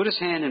he put his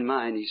hand in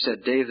mine, he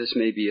said, "Dave, this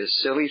may be a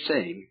silly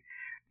thing,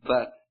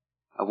 but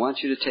I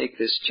want you to take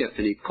this chip."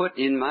 And he put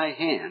in my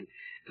hand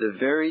the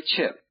very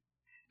chip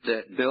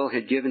that Bill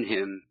had given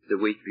him the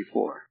week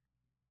before.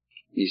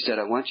 He said,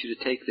 "I want you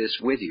to take this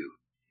with you.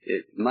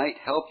 It might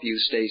help you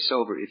stay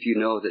sober if you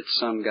know that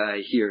some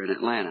guy here in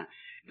Atlanta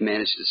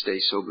managed to stay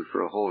sober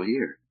for a whole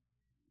year."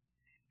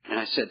 And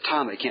I said,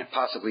 "Tom, I can't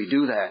possibly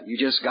do that. You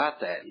just got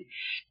that."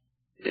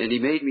 And he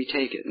made me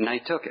take it, and I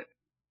took it.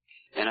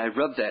 And I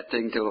rubbed that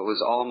thing till it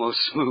was almost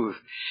smooth.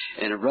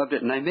 And I rubbed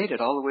it, and I made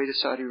it all the way to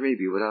Saudi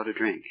Arabia without a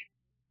drink.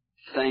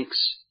 Thanks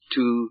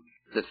to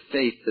the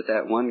faith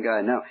that one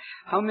guy... Now,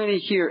 how many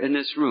here in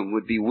this room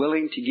would be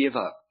willing to give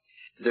up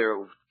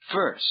their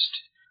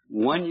first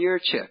 1-year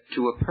chip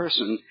to a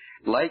person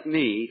like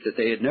me that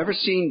they had never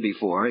seen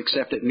before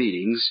except at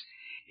meetings,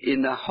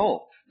 in the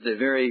hope,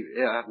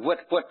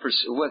 what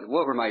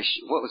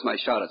was my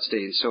shot at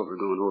staying sober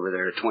going over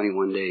there at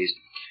 21 days?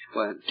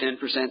 What,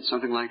 10%,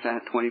 something like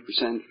that,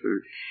 20%,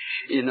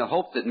 in the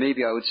hope that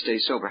maybe I would stay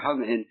sober.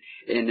 And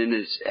in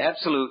this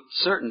absolute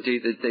certainty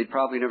that they'd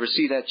probably never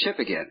see that chip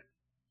again.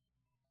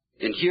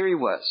 And here he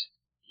was.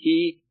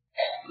 He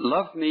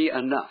loved me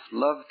enough,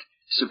 loved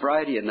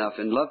sobriety enough,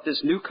 and loved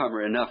this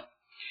newcomer enough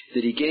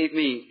that he gave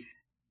me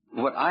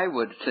what I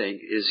would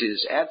think is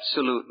his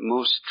absolute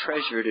most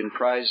treasured and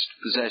prized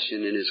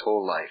possession in his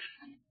whole life.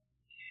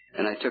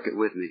 And I took it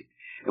with me.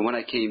 And when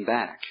I came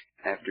back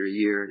after a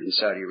year in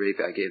Saudi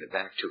Arabia, I gave it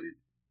back to him.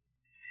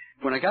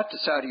 When I got to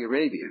Saudi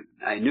Arabia,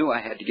 I knew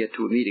I had to get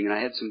to a meeting, and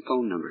I had some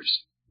phone numbers.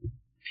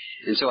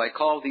 And so I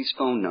called these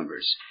phone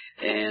numbers.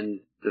 And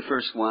the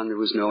first one, there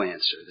was no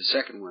answer. The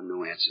second one,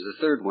 no answer.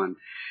 The third one,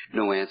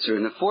 no answer.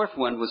 And the fourth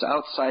one was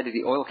outside of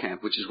the oil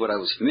camp, which is what I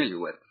was familiar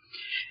with.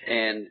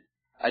 And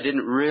I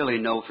didn't really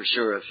know for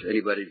sure if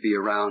anybody would be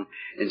around.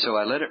 And so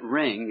I let it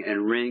ring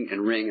and ring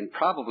and ring. And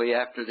probably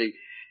after the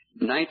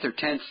 9th or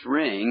 10th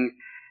ring,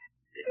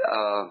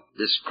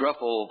 this gruff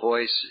old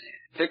voice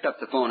picked up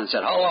the phone and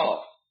said,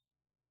 "Hello."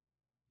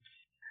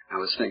 I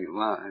was thinking,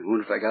 wow, I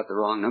wonder if I got the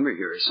wrong number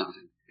here or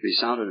something. He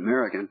sounded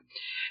American.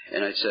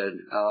 And I said,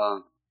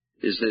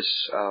 "Is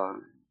this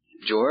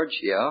George?"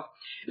 "Yeah."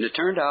 And it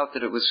turned out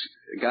that it was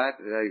a guy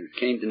that I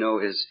came to know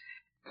is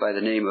by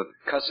the name of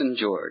Cousin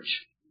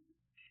George.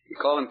 You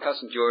call him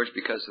Cousin George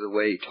because of the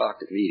way he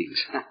talked at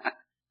meetings.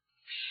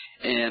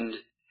 And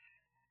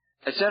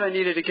I said I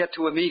needed to get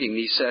to a meeting.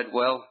 He said,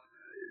 "Well,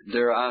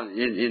 they're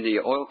in the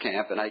oil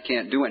camp, and I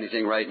can't do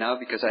anything right now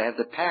because I have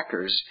the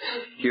packers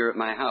here at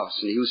my house."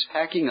 And he was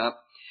packing up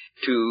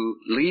to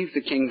leave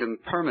the kingdom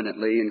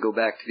permanently and go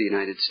back to the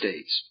United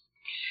States.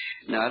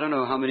 Now, I don't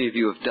know how many of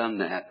you have done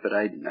that, but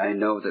I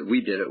know that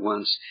we did it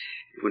once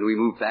when we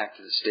moved back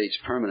to the States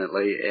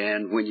permanently.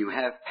 And when you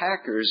have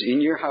packers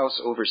in your house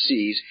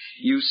overseas,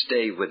 you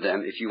stay with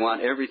them if you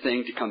want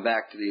everything to come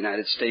back to the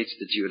United States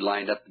that you had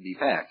lined up to be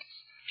packed.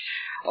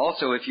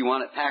 Also, if you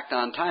want it packed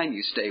on time,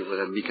 you stay with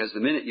them, because the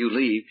minute you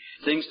leave,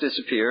 things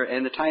disappear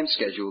and the time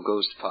schedule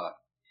goes to pot.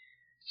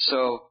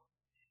 So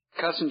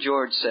Cousin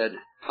George said,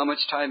 "How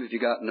much time have you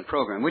got in the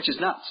program?" Which is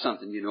not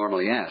something you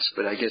normally ask,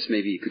 but I guess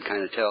maybe you could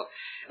kind of tell.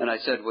 And I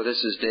said, "Well,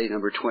 this is day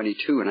number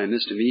 22, and I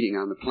missed a meeting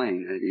on the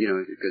plane,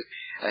 because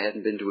I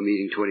hadn't been to a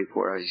meeting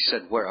 24 hours. He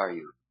said, "Where are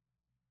you?"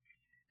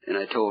 And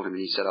I told him,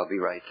 and he said, "I'll be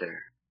right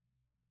there."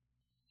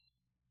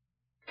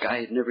 Guy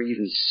had never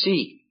even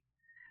seen.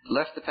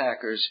 Left the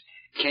packers,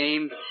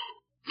 came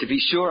to be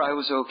sure I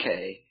was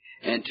okay,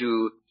 and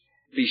to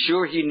be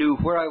sure he knew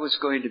where I was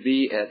going to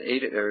be at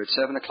 8 or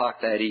 7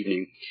 o'clock that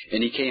evening,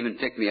 and he came and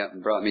picked me up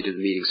and brought me to the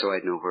meeting so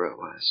I'd know where it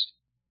was.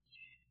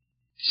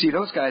 See,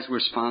 those guys were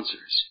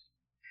sponsors,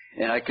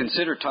 and I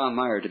consider Tom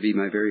Meyer to be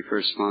my very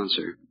first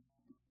sponsor,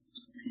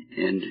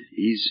 and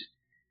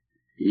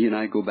he and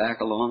I go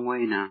back a long way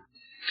now.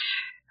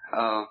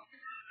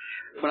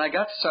 When I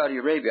got to Saudi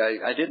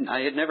Arabia,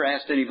 I had never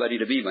asked anybody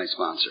to be my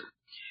sponsor.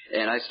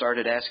 And I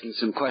started asking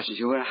some questions.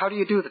 How do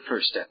you do the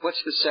first step?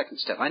 What's the second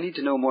step? I need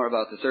to know more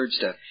about the third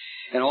step.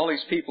 And all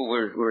these people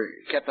were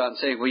kept on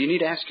saying, "Well, you need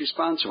to ask your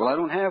sponsor." "Well, I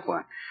don't have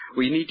one."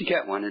 "Well, you need to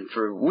get one." And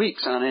for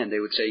weeks on end, they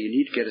would say, "You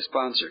need to get a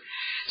sponsor."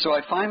 So I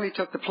finally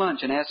took the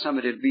plunge and asked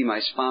somebody to be my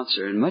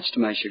sponsor. And much to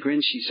my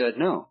chagrin, she said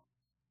no.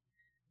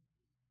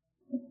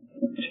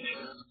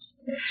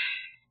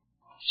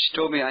 She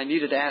told me I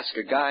needed to ask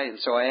a guy, and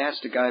so I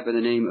asked a guy by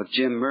the name of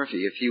Jim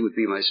Murphy if he would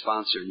be my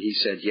sponsor, and he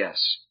said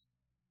yes.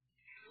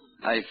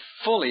 I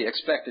fully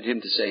expected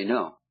him to say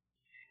no,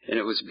 and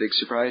it was a big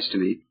surprise to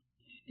me.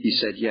 He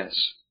said yes.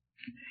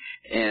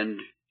 And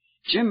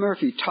Jim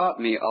Murphy taught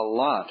me a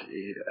lot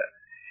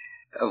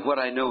of what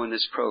I know in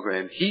this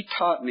program. He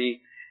taught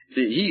me,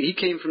 he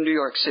came from New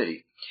York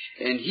City,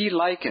 and he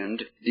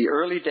likened the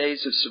early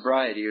days of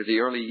sobriety, or the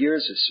early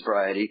years of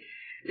sobriety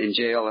in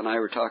jail, and I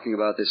were talking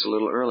about this a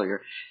little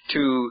earlier,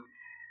 to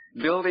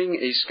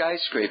building a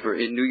skyscraper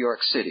in New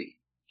York City.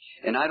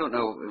 And I don't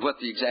know what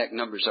the exact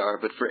numbers are,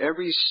 but for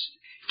every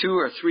 2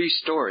 or 3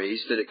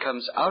 stories that it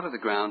comes out of the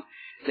ground,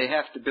 they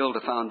have to build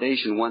a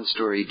foundation 1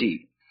 story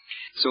deep.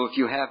 So if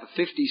you have a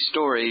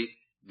 50-story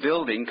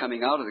building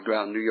coming out of the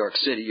ground in New York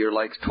City, you're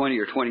like 20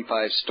 or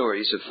 25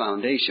 stories of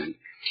foundation.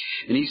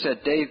 And he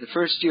said, "Dave, the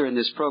first year in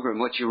this program,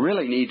 what you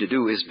really need to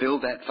do is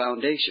build that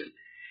foundation.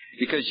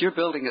 Because you're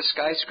building a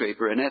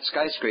skyscraper, and that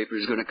skyscraper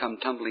is going to come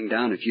tumbling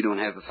down if you don't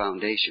have a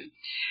foundation.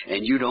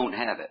 And you don't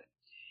have it."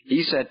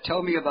 He said,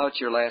 "Tell me about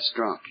your last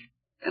drunk."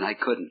 And I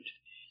couldn't.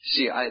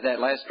 See, that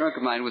last drunk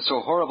of mine was so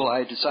horrible,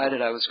 I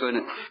decided I was going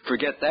to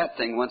forget that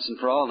thing once and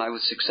for all, and I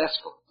was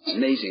successful. It's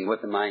amazing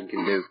what the mind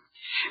can do.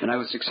 And I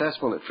was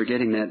successful at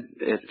forgetting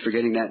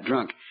that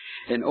drunk.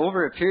 And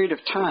over a period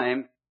of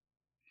time,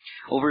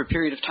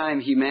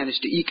 he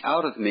managed to eke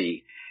out of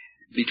me,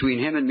 between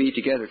him and me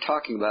together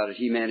talking about it,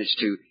 he managed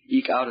to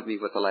eke out of me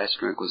what the last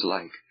drink was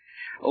like.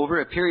 Over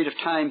a period of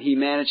time, he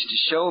managed to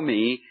show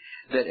me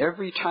that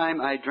every time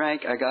I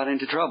drank, I got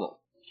into trouble.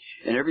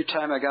 And every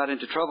time I got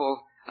into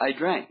trouble, I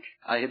drank.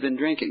 I had been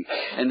drinking.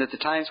 And that the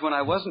times when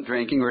I wasn't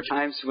drinking were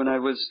times when I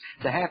was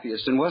the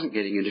happiest and wasn't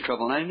getting into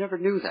trouble. And I never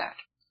knew that.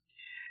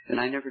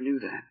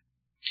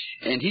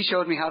 And he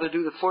showed me how to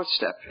do the 4th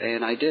step,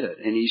 and I did it.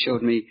 And he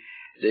told me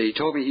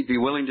he'd be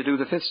willing to do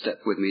the 5th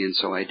step with me, and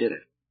so I did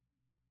it.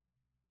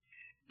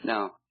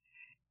 Now,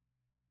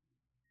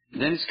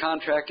 then his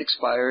contract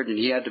expired, and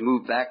he had to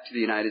move back to the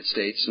United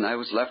States, and I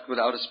was left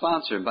without a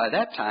sponsor. And by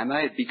that time,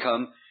 I had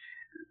become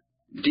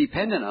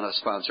dependent on a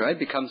sponsor. I'd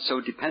become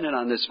so dependent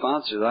on this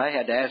sponsor that I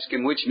had to ask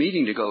him which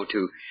meeting to go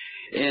to,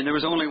 and there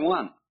was only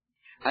one.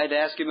 I had to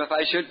ask him if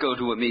I should go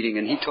to a meeting,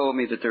 and he told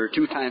me that there are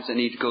 2 times I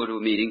need to go to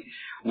a meeting.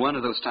 One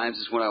of those times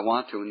is when I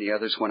want to, and the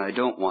other is when I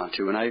don't want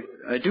to, and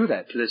I do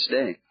that to this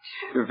day.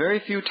 There are very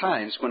few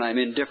times when I'm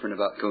indifferent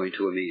about going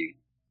to a meeting.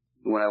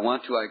 When I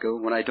want to, I go.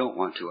 When I don't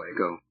want to, I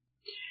go.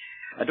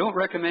 I don't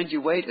recommend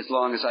you wait as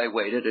long as I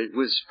waited. It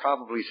was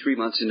probably 3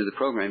 months into the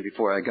program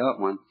before I got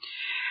one.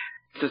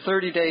 The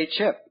 30-day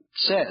chip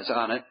says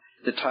on it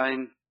the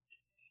time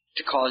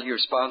to call your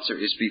sponsor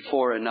is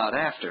before and not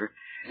after.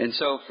 And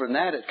so from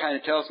that, it kind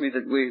of tells me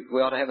that we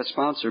ought to have a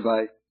sponsor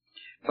by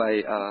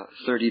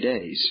 30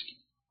 days.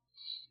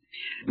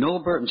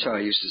 Noel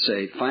Burtonshaw used to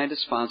say, find a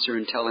sponsor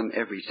and tell him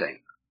everything.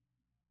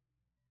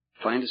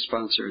 Find a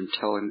sponsor and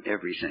tell him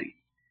everything.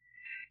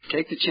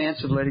 Take the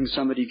chance of letting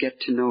somebody get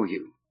to know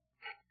you.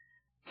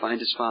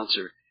 Find a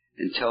sponsor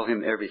and tell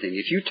him everything.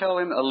 If you tell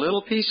him a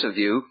little piece of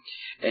you,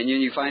 and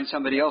then you find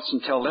somebody else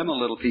and tell them a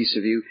little piece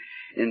of you,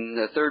 and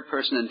the third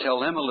person and tell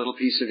them a little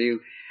piece of you,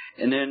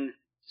 and then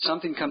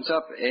something comes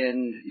up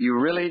and you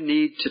really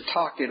need to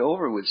talk it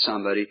over with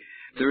somebody,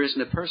 there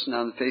isn't a person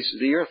on the face of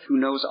the earth who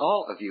knows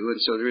all of you,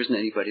 and so there isn't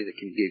anybody that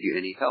can give you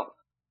any help.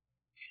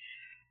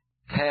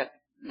 Pat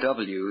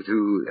W.,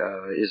 who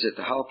is at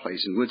the Howe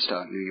Place in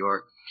Woodstock, New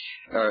York,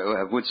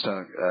 or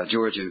Woodstock,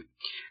 Georgia,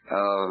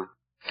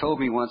 told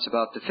me once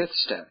about the fifth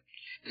step,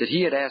 that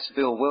he had asked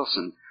Bill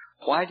Wilson,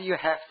 why do you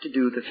have to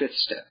do the fifth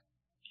step?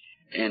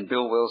 And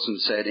Bill Wilson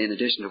said, in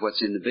addition to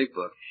what's in the big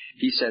book,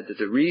 he said that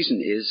the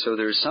reason is so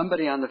there's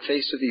somebody on the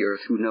face of the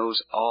earth who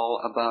knows all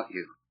about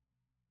you.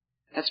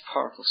 That's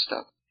powerful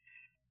stuff.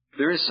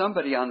 There is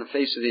somebody on the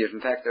face of the earth.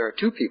 In fact, there are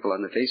 2 people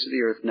on the face of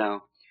the earth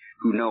now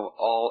who know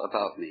all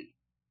about me.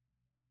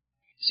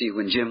 See,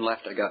 when Jim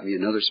left, I got me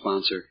another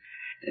sponsor.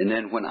 And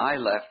then when I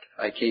left,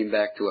 I came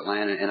back to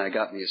Atlanta and I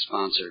got me a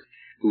sponsor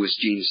who was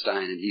Gene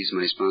Stein, and he's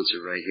my sponsor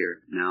right here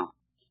now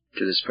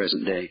to this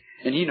present day.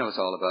 And he knows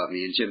all about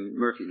me, and Jim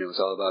Murphy knows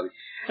all about me.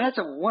 And that's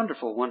a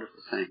wonderful,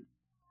 wonderful thing.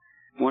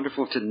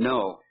 Wonderful to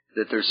know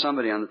that there's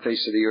somebody on the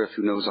face of the earth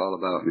who knows all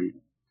about me.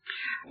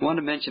 I want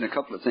to mention a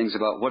couple of things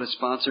about what a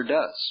sponsor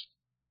does.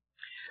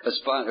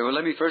 Well,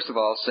 let me first of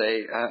all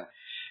say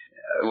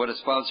what a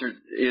sponsor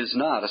is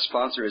not. A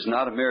sponsor is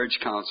not a marriage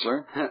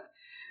counselor.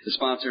 A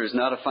sponsor is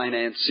not a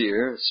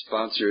financier. A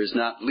sponsor is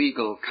not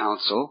legal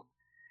counsel.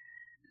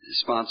 A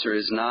sponsor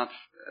is not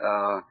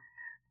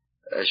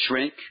a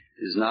shrink,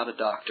 is not a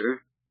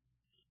doctor,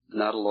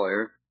 not a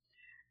lawyer.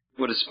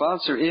 What a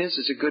sponsor is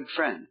a good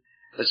friend.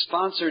 A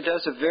sponsor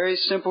does a very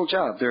simple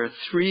job. There are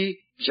 3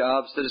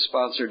 jobs that a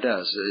sponsor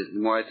does. The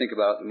more I think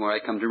about it, the more I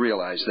come to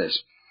realize this.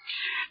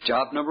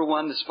 Job number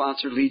 1, the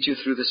sponsor leads you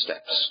through the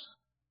steps.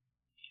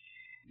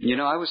 You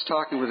know, I was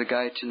talking with a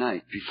guy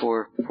tonight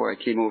before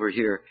I came over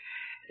here,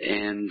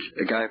 and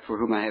a guy for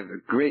whom I have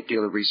a great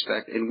deal of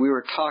respect, and we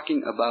were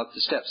talking about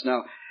the steps.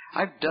 Now,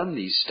 I've done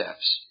these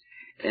steps,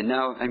 and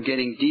now I'm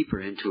getting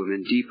deeper into them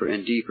and deeper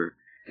and deeper.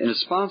 And a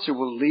sponsor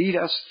will lead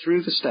us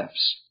through the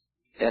steps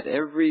at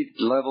every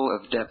level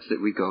of depth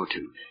that we go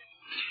to.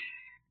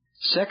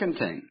 Second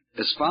thing,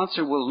 a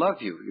sponsor will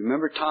love you. You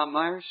remember Tom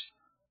Myers?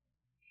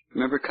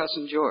 Remember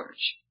Cousin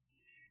George?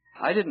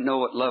 I didn't know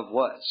what love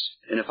was.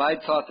 And if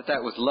I'd thought that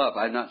that was love,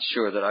 I'm not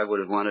sure that I would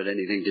have wanted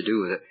anything to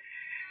do with it.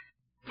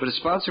 But a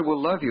sponsor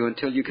will love you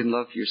until you can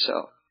love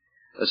yourself.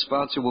 A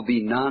sponsor will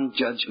be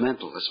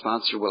non-judgmental. A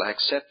sponsor will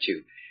accept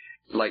you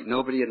like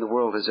nobody in the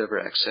world has ever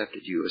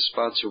accepted you. A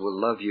sponsor will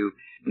love you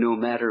no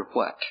matter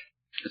what.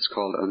 It's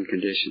called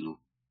unconditional.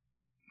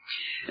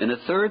 And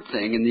the third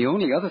thing, and the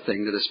only other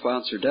thing that a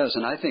sponsor does,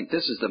 and I think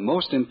this is the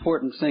most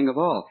important thing of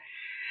all,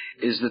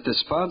 is that the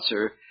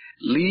sponsor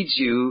leads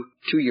you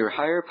to your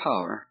higher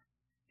power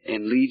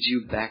and leads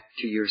you back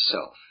to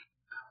yourself.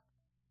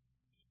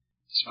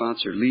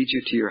 Sponsor leads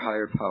you to your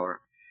higher power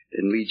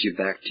and leads you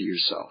back to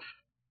yourself.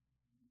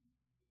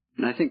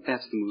 And I think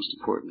that's the most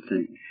important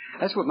thing.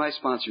 That's what my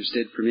sponsors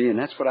did for me, and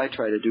that's what I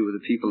try to do with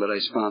the people that I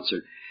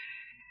sponsor.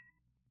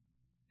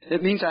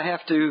 It means I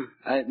have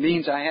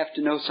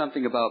to know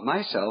something about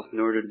myself in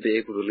order to be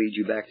able to lead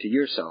you back to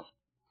yourself.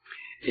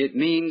 It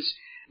means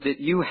that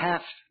you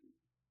have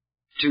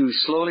to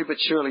slowly but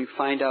surely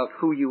find out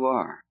who you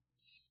are.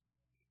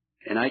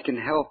 And I can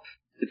help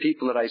the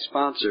people that I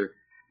sponsor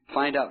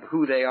find out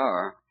who they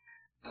are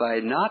by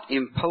not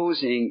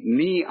imposing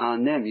me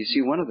on them. You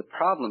see, one of the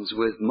problems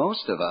with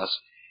most of us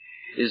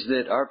is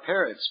that our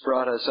parents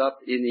brought us up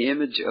in the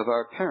image of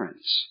our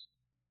parents.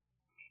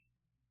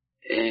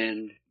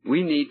 And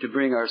we need to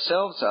bring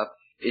ourselves up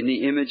in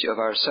the image of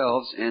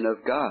ourselves and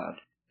of God,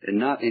 and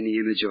not in the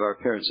image of our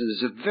parents. And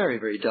it's a very,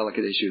 very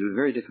delicate issue and a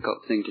very difficult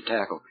thing to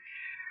tackle.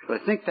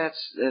 But I think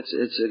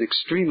it's an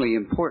extremely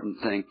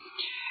important thing.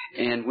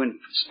 And when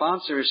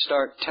sponsors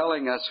start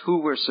telling us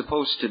who we're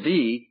supposed to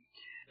be,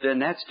 then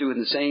that's doing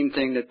the same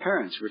thing that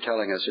parents were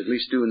telling us, or at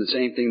least doing the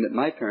same thing that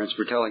my parents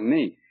were telling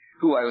me,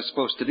 who I was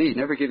supposed to be,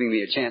 never giving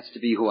me a chance to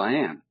be who I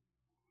am.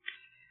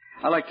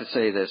 I like to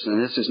say this, and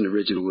this isn't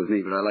original with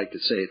me, but I like to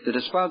say it, that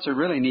a sponsor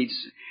really needs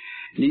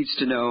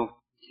to know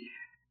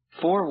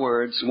 4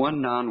 words,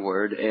 1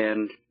 non-word,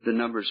 and the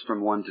numbers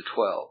from 1 to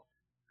 12.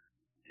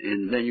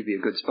 And then you'd be a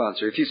good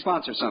sponsor. If you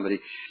sponsor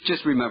somebody,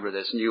 just remember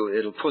this, and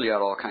it'll pull you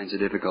out all kinds of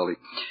difficulty.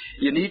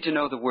 You need to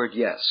know the word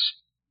yes.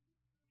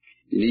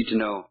 You need to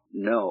know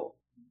no.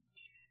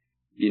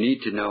 You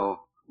need to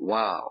know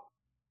wow.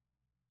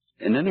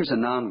 And then there's a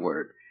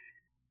non-word.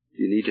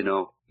 You need to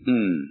know,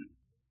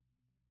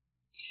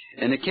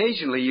 And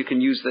occasionally you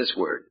can use this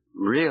word,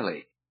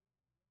 really.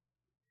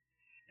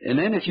 And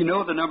then if you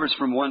know the numbers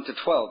from 1 to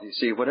 12, you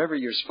see, whatever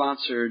your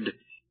sponsored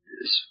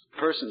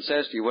person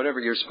says to you, whatever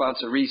your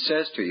sponsoree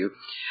says to you,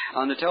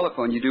 on the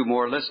telephone you do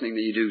more listening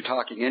than you do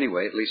talking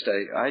anyway, at least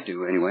I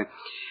do anyway.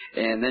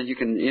 And then you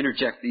can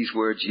interject these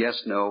words,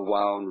 yes, no,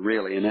 wow, and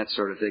really, and that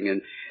sort of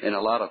thing, and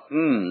a lot of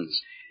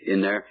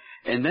in there.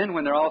 And then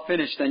when they're all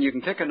finished, then you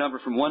can pick a number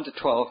from 1 to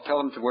 12, tell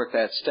them to work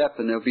that step,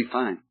 and they'll be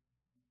fine.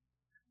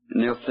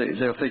 And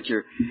they'll think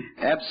you're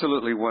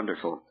absolutely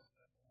wonderful.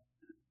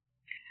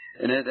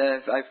 And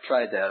I've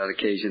tried that on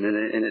occasion,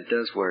 and it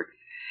does work.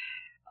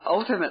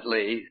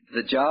 Ultimately,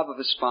 the job of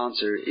a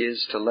sponsor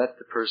is to let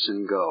the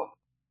person go.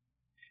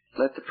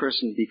 Let the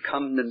person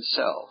become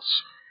themselves.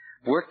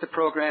 Work the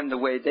program the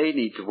way they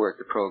need to work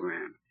the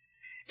program.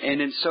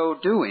 And in so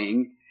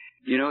doing,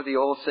 you know the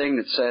old thing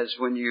that says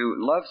when you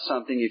love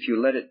something, if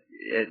you let it,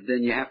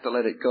 then you have to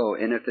let it go.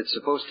 And if it's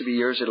supposed to be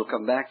yours, it'll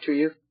come back to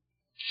you.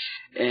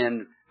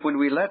 And when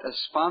we let a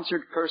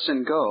sponsored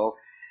person go,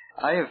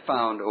 I have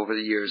found over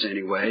the years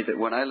anyway, that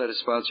when I let a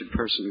sponsored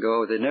person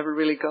go, they never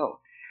really go.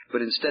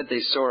 But instead they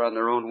soar on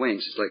their own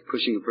wings. It's like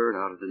pushing a bird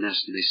out of the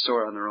nest, and they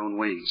soar on their own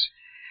wings.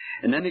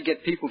 And then they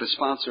get people to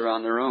sponsor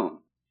on their own.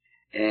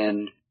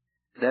 And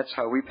that's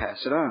how we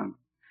pass it on.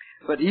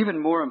 But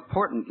even more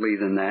importantly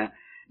than that,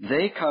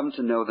 they come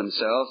to know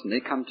themselves, and they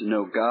come to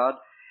know God,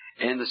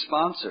 and the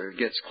sponsor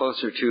gets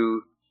closer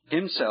to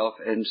himself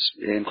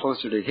and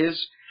closer to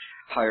his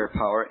higher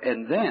power,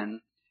 and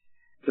then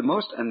the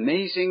most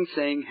amazing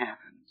thing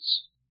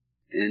happens.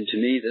 And to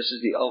me, this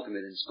is the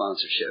ultimate in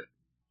sponsorship.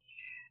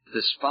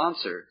 The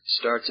sponsor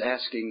starts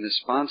asking the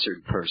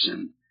sponsored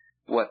person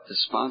what the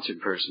sponsored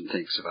person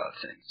thinks about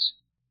things.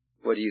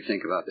 What do you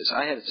think about this?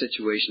 I had a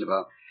situation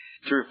about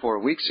 3 or 4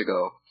 weeks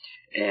ago,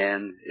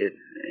 and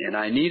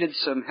I needed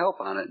some help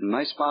on it, and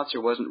my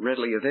sponsor wasn't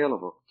readily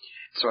available.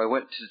 So I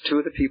went to 2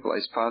 of the people I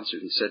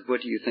sponsored and said,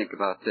 what do you think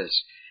about this?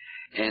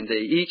 And they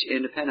each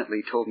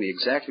independently told me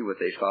exactly what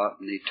they thought,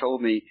 and they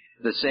told me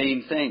the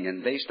same thing,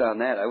 and based on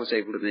that, I was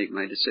able to make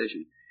my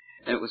decision.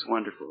 And it was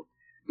wonderful.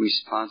 We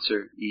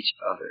sponsor each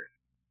other.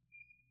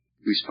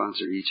 We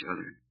sponsor each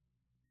other.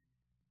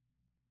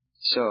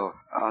 So,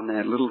 on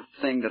that little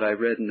thing that I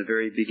read in the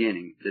very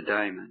beginning, the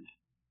diamond,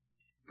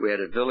 we had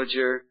a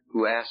villager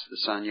who asked the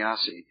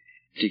sannyasi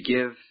to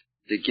give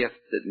the gift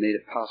that made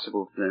it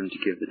possible for them to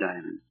give the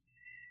diamond.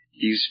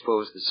 Do you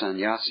suppose the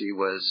sannyasi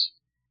was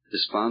the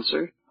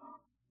sponsor,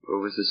 or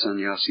was the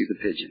sannyasi the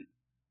pigeon?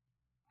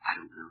 I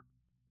don't know.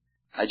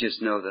 I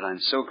just know that I'm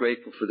so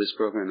grateful for this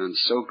program. I'm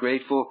so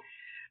grateful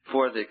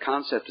for the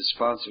concept of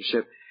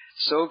sponsorship,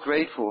 so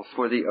grateful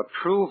for the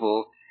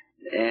approval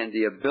and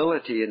the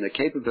ability and the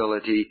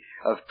capability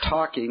of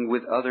talking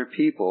with other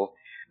people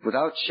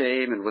without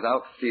shame and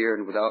without fear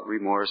and without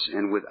remorse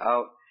and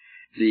without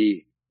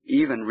the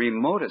even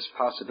remotest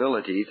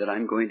possibility that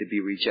I'm going to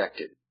be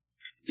rejected,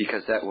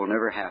 because that will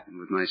never happen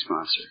with my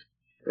sponsor.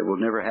 It will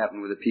never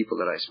happen with the people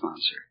that I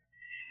sponsor.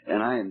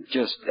 And I am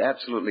just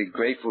absolutely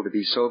grateful to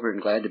be sober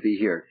and glad to be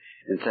here.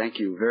 And thank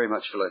you very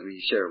much for letting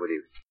me share with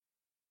you.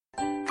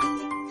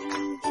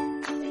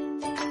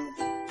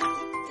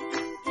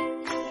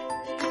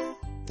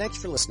 Thanks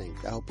for listening.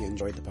 I hope you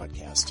enjoyed the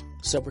podcast.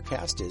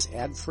 Sobercast is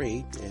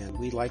ad-free, and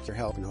we'd like your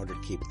help in order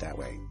to keep it that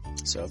way.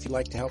 So if you'd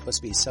like to help us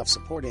be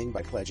self-supporting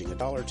by pledging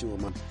 $1 or $2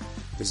 a month,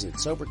 visit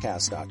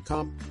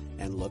Sobercast.com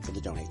and look for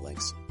the donate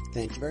links.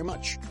 Thank you very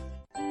much.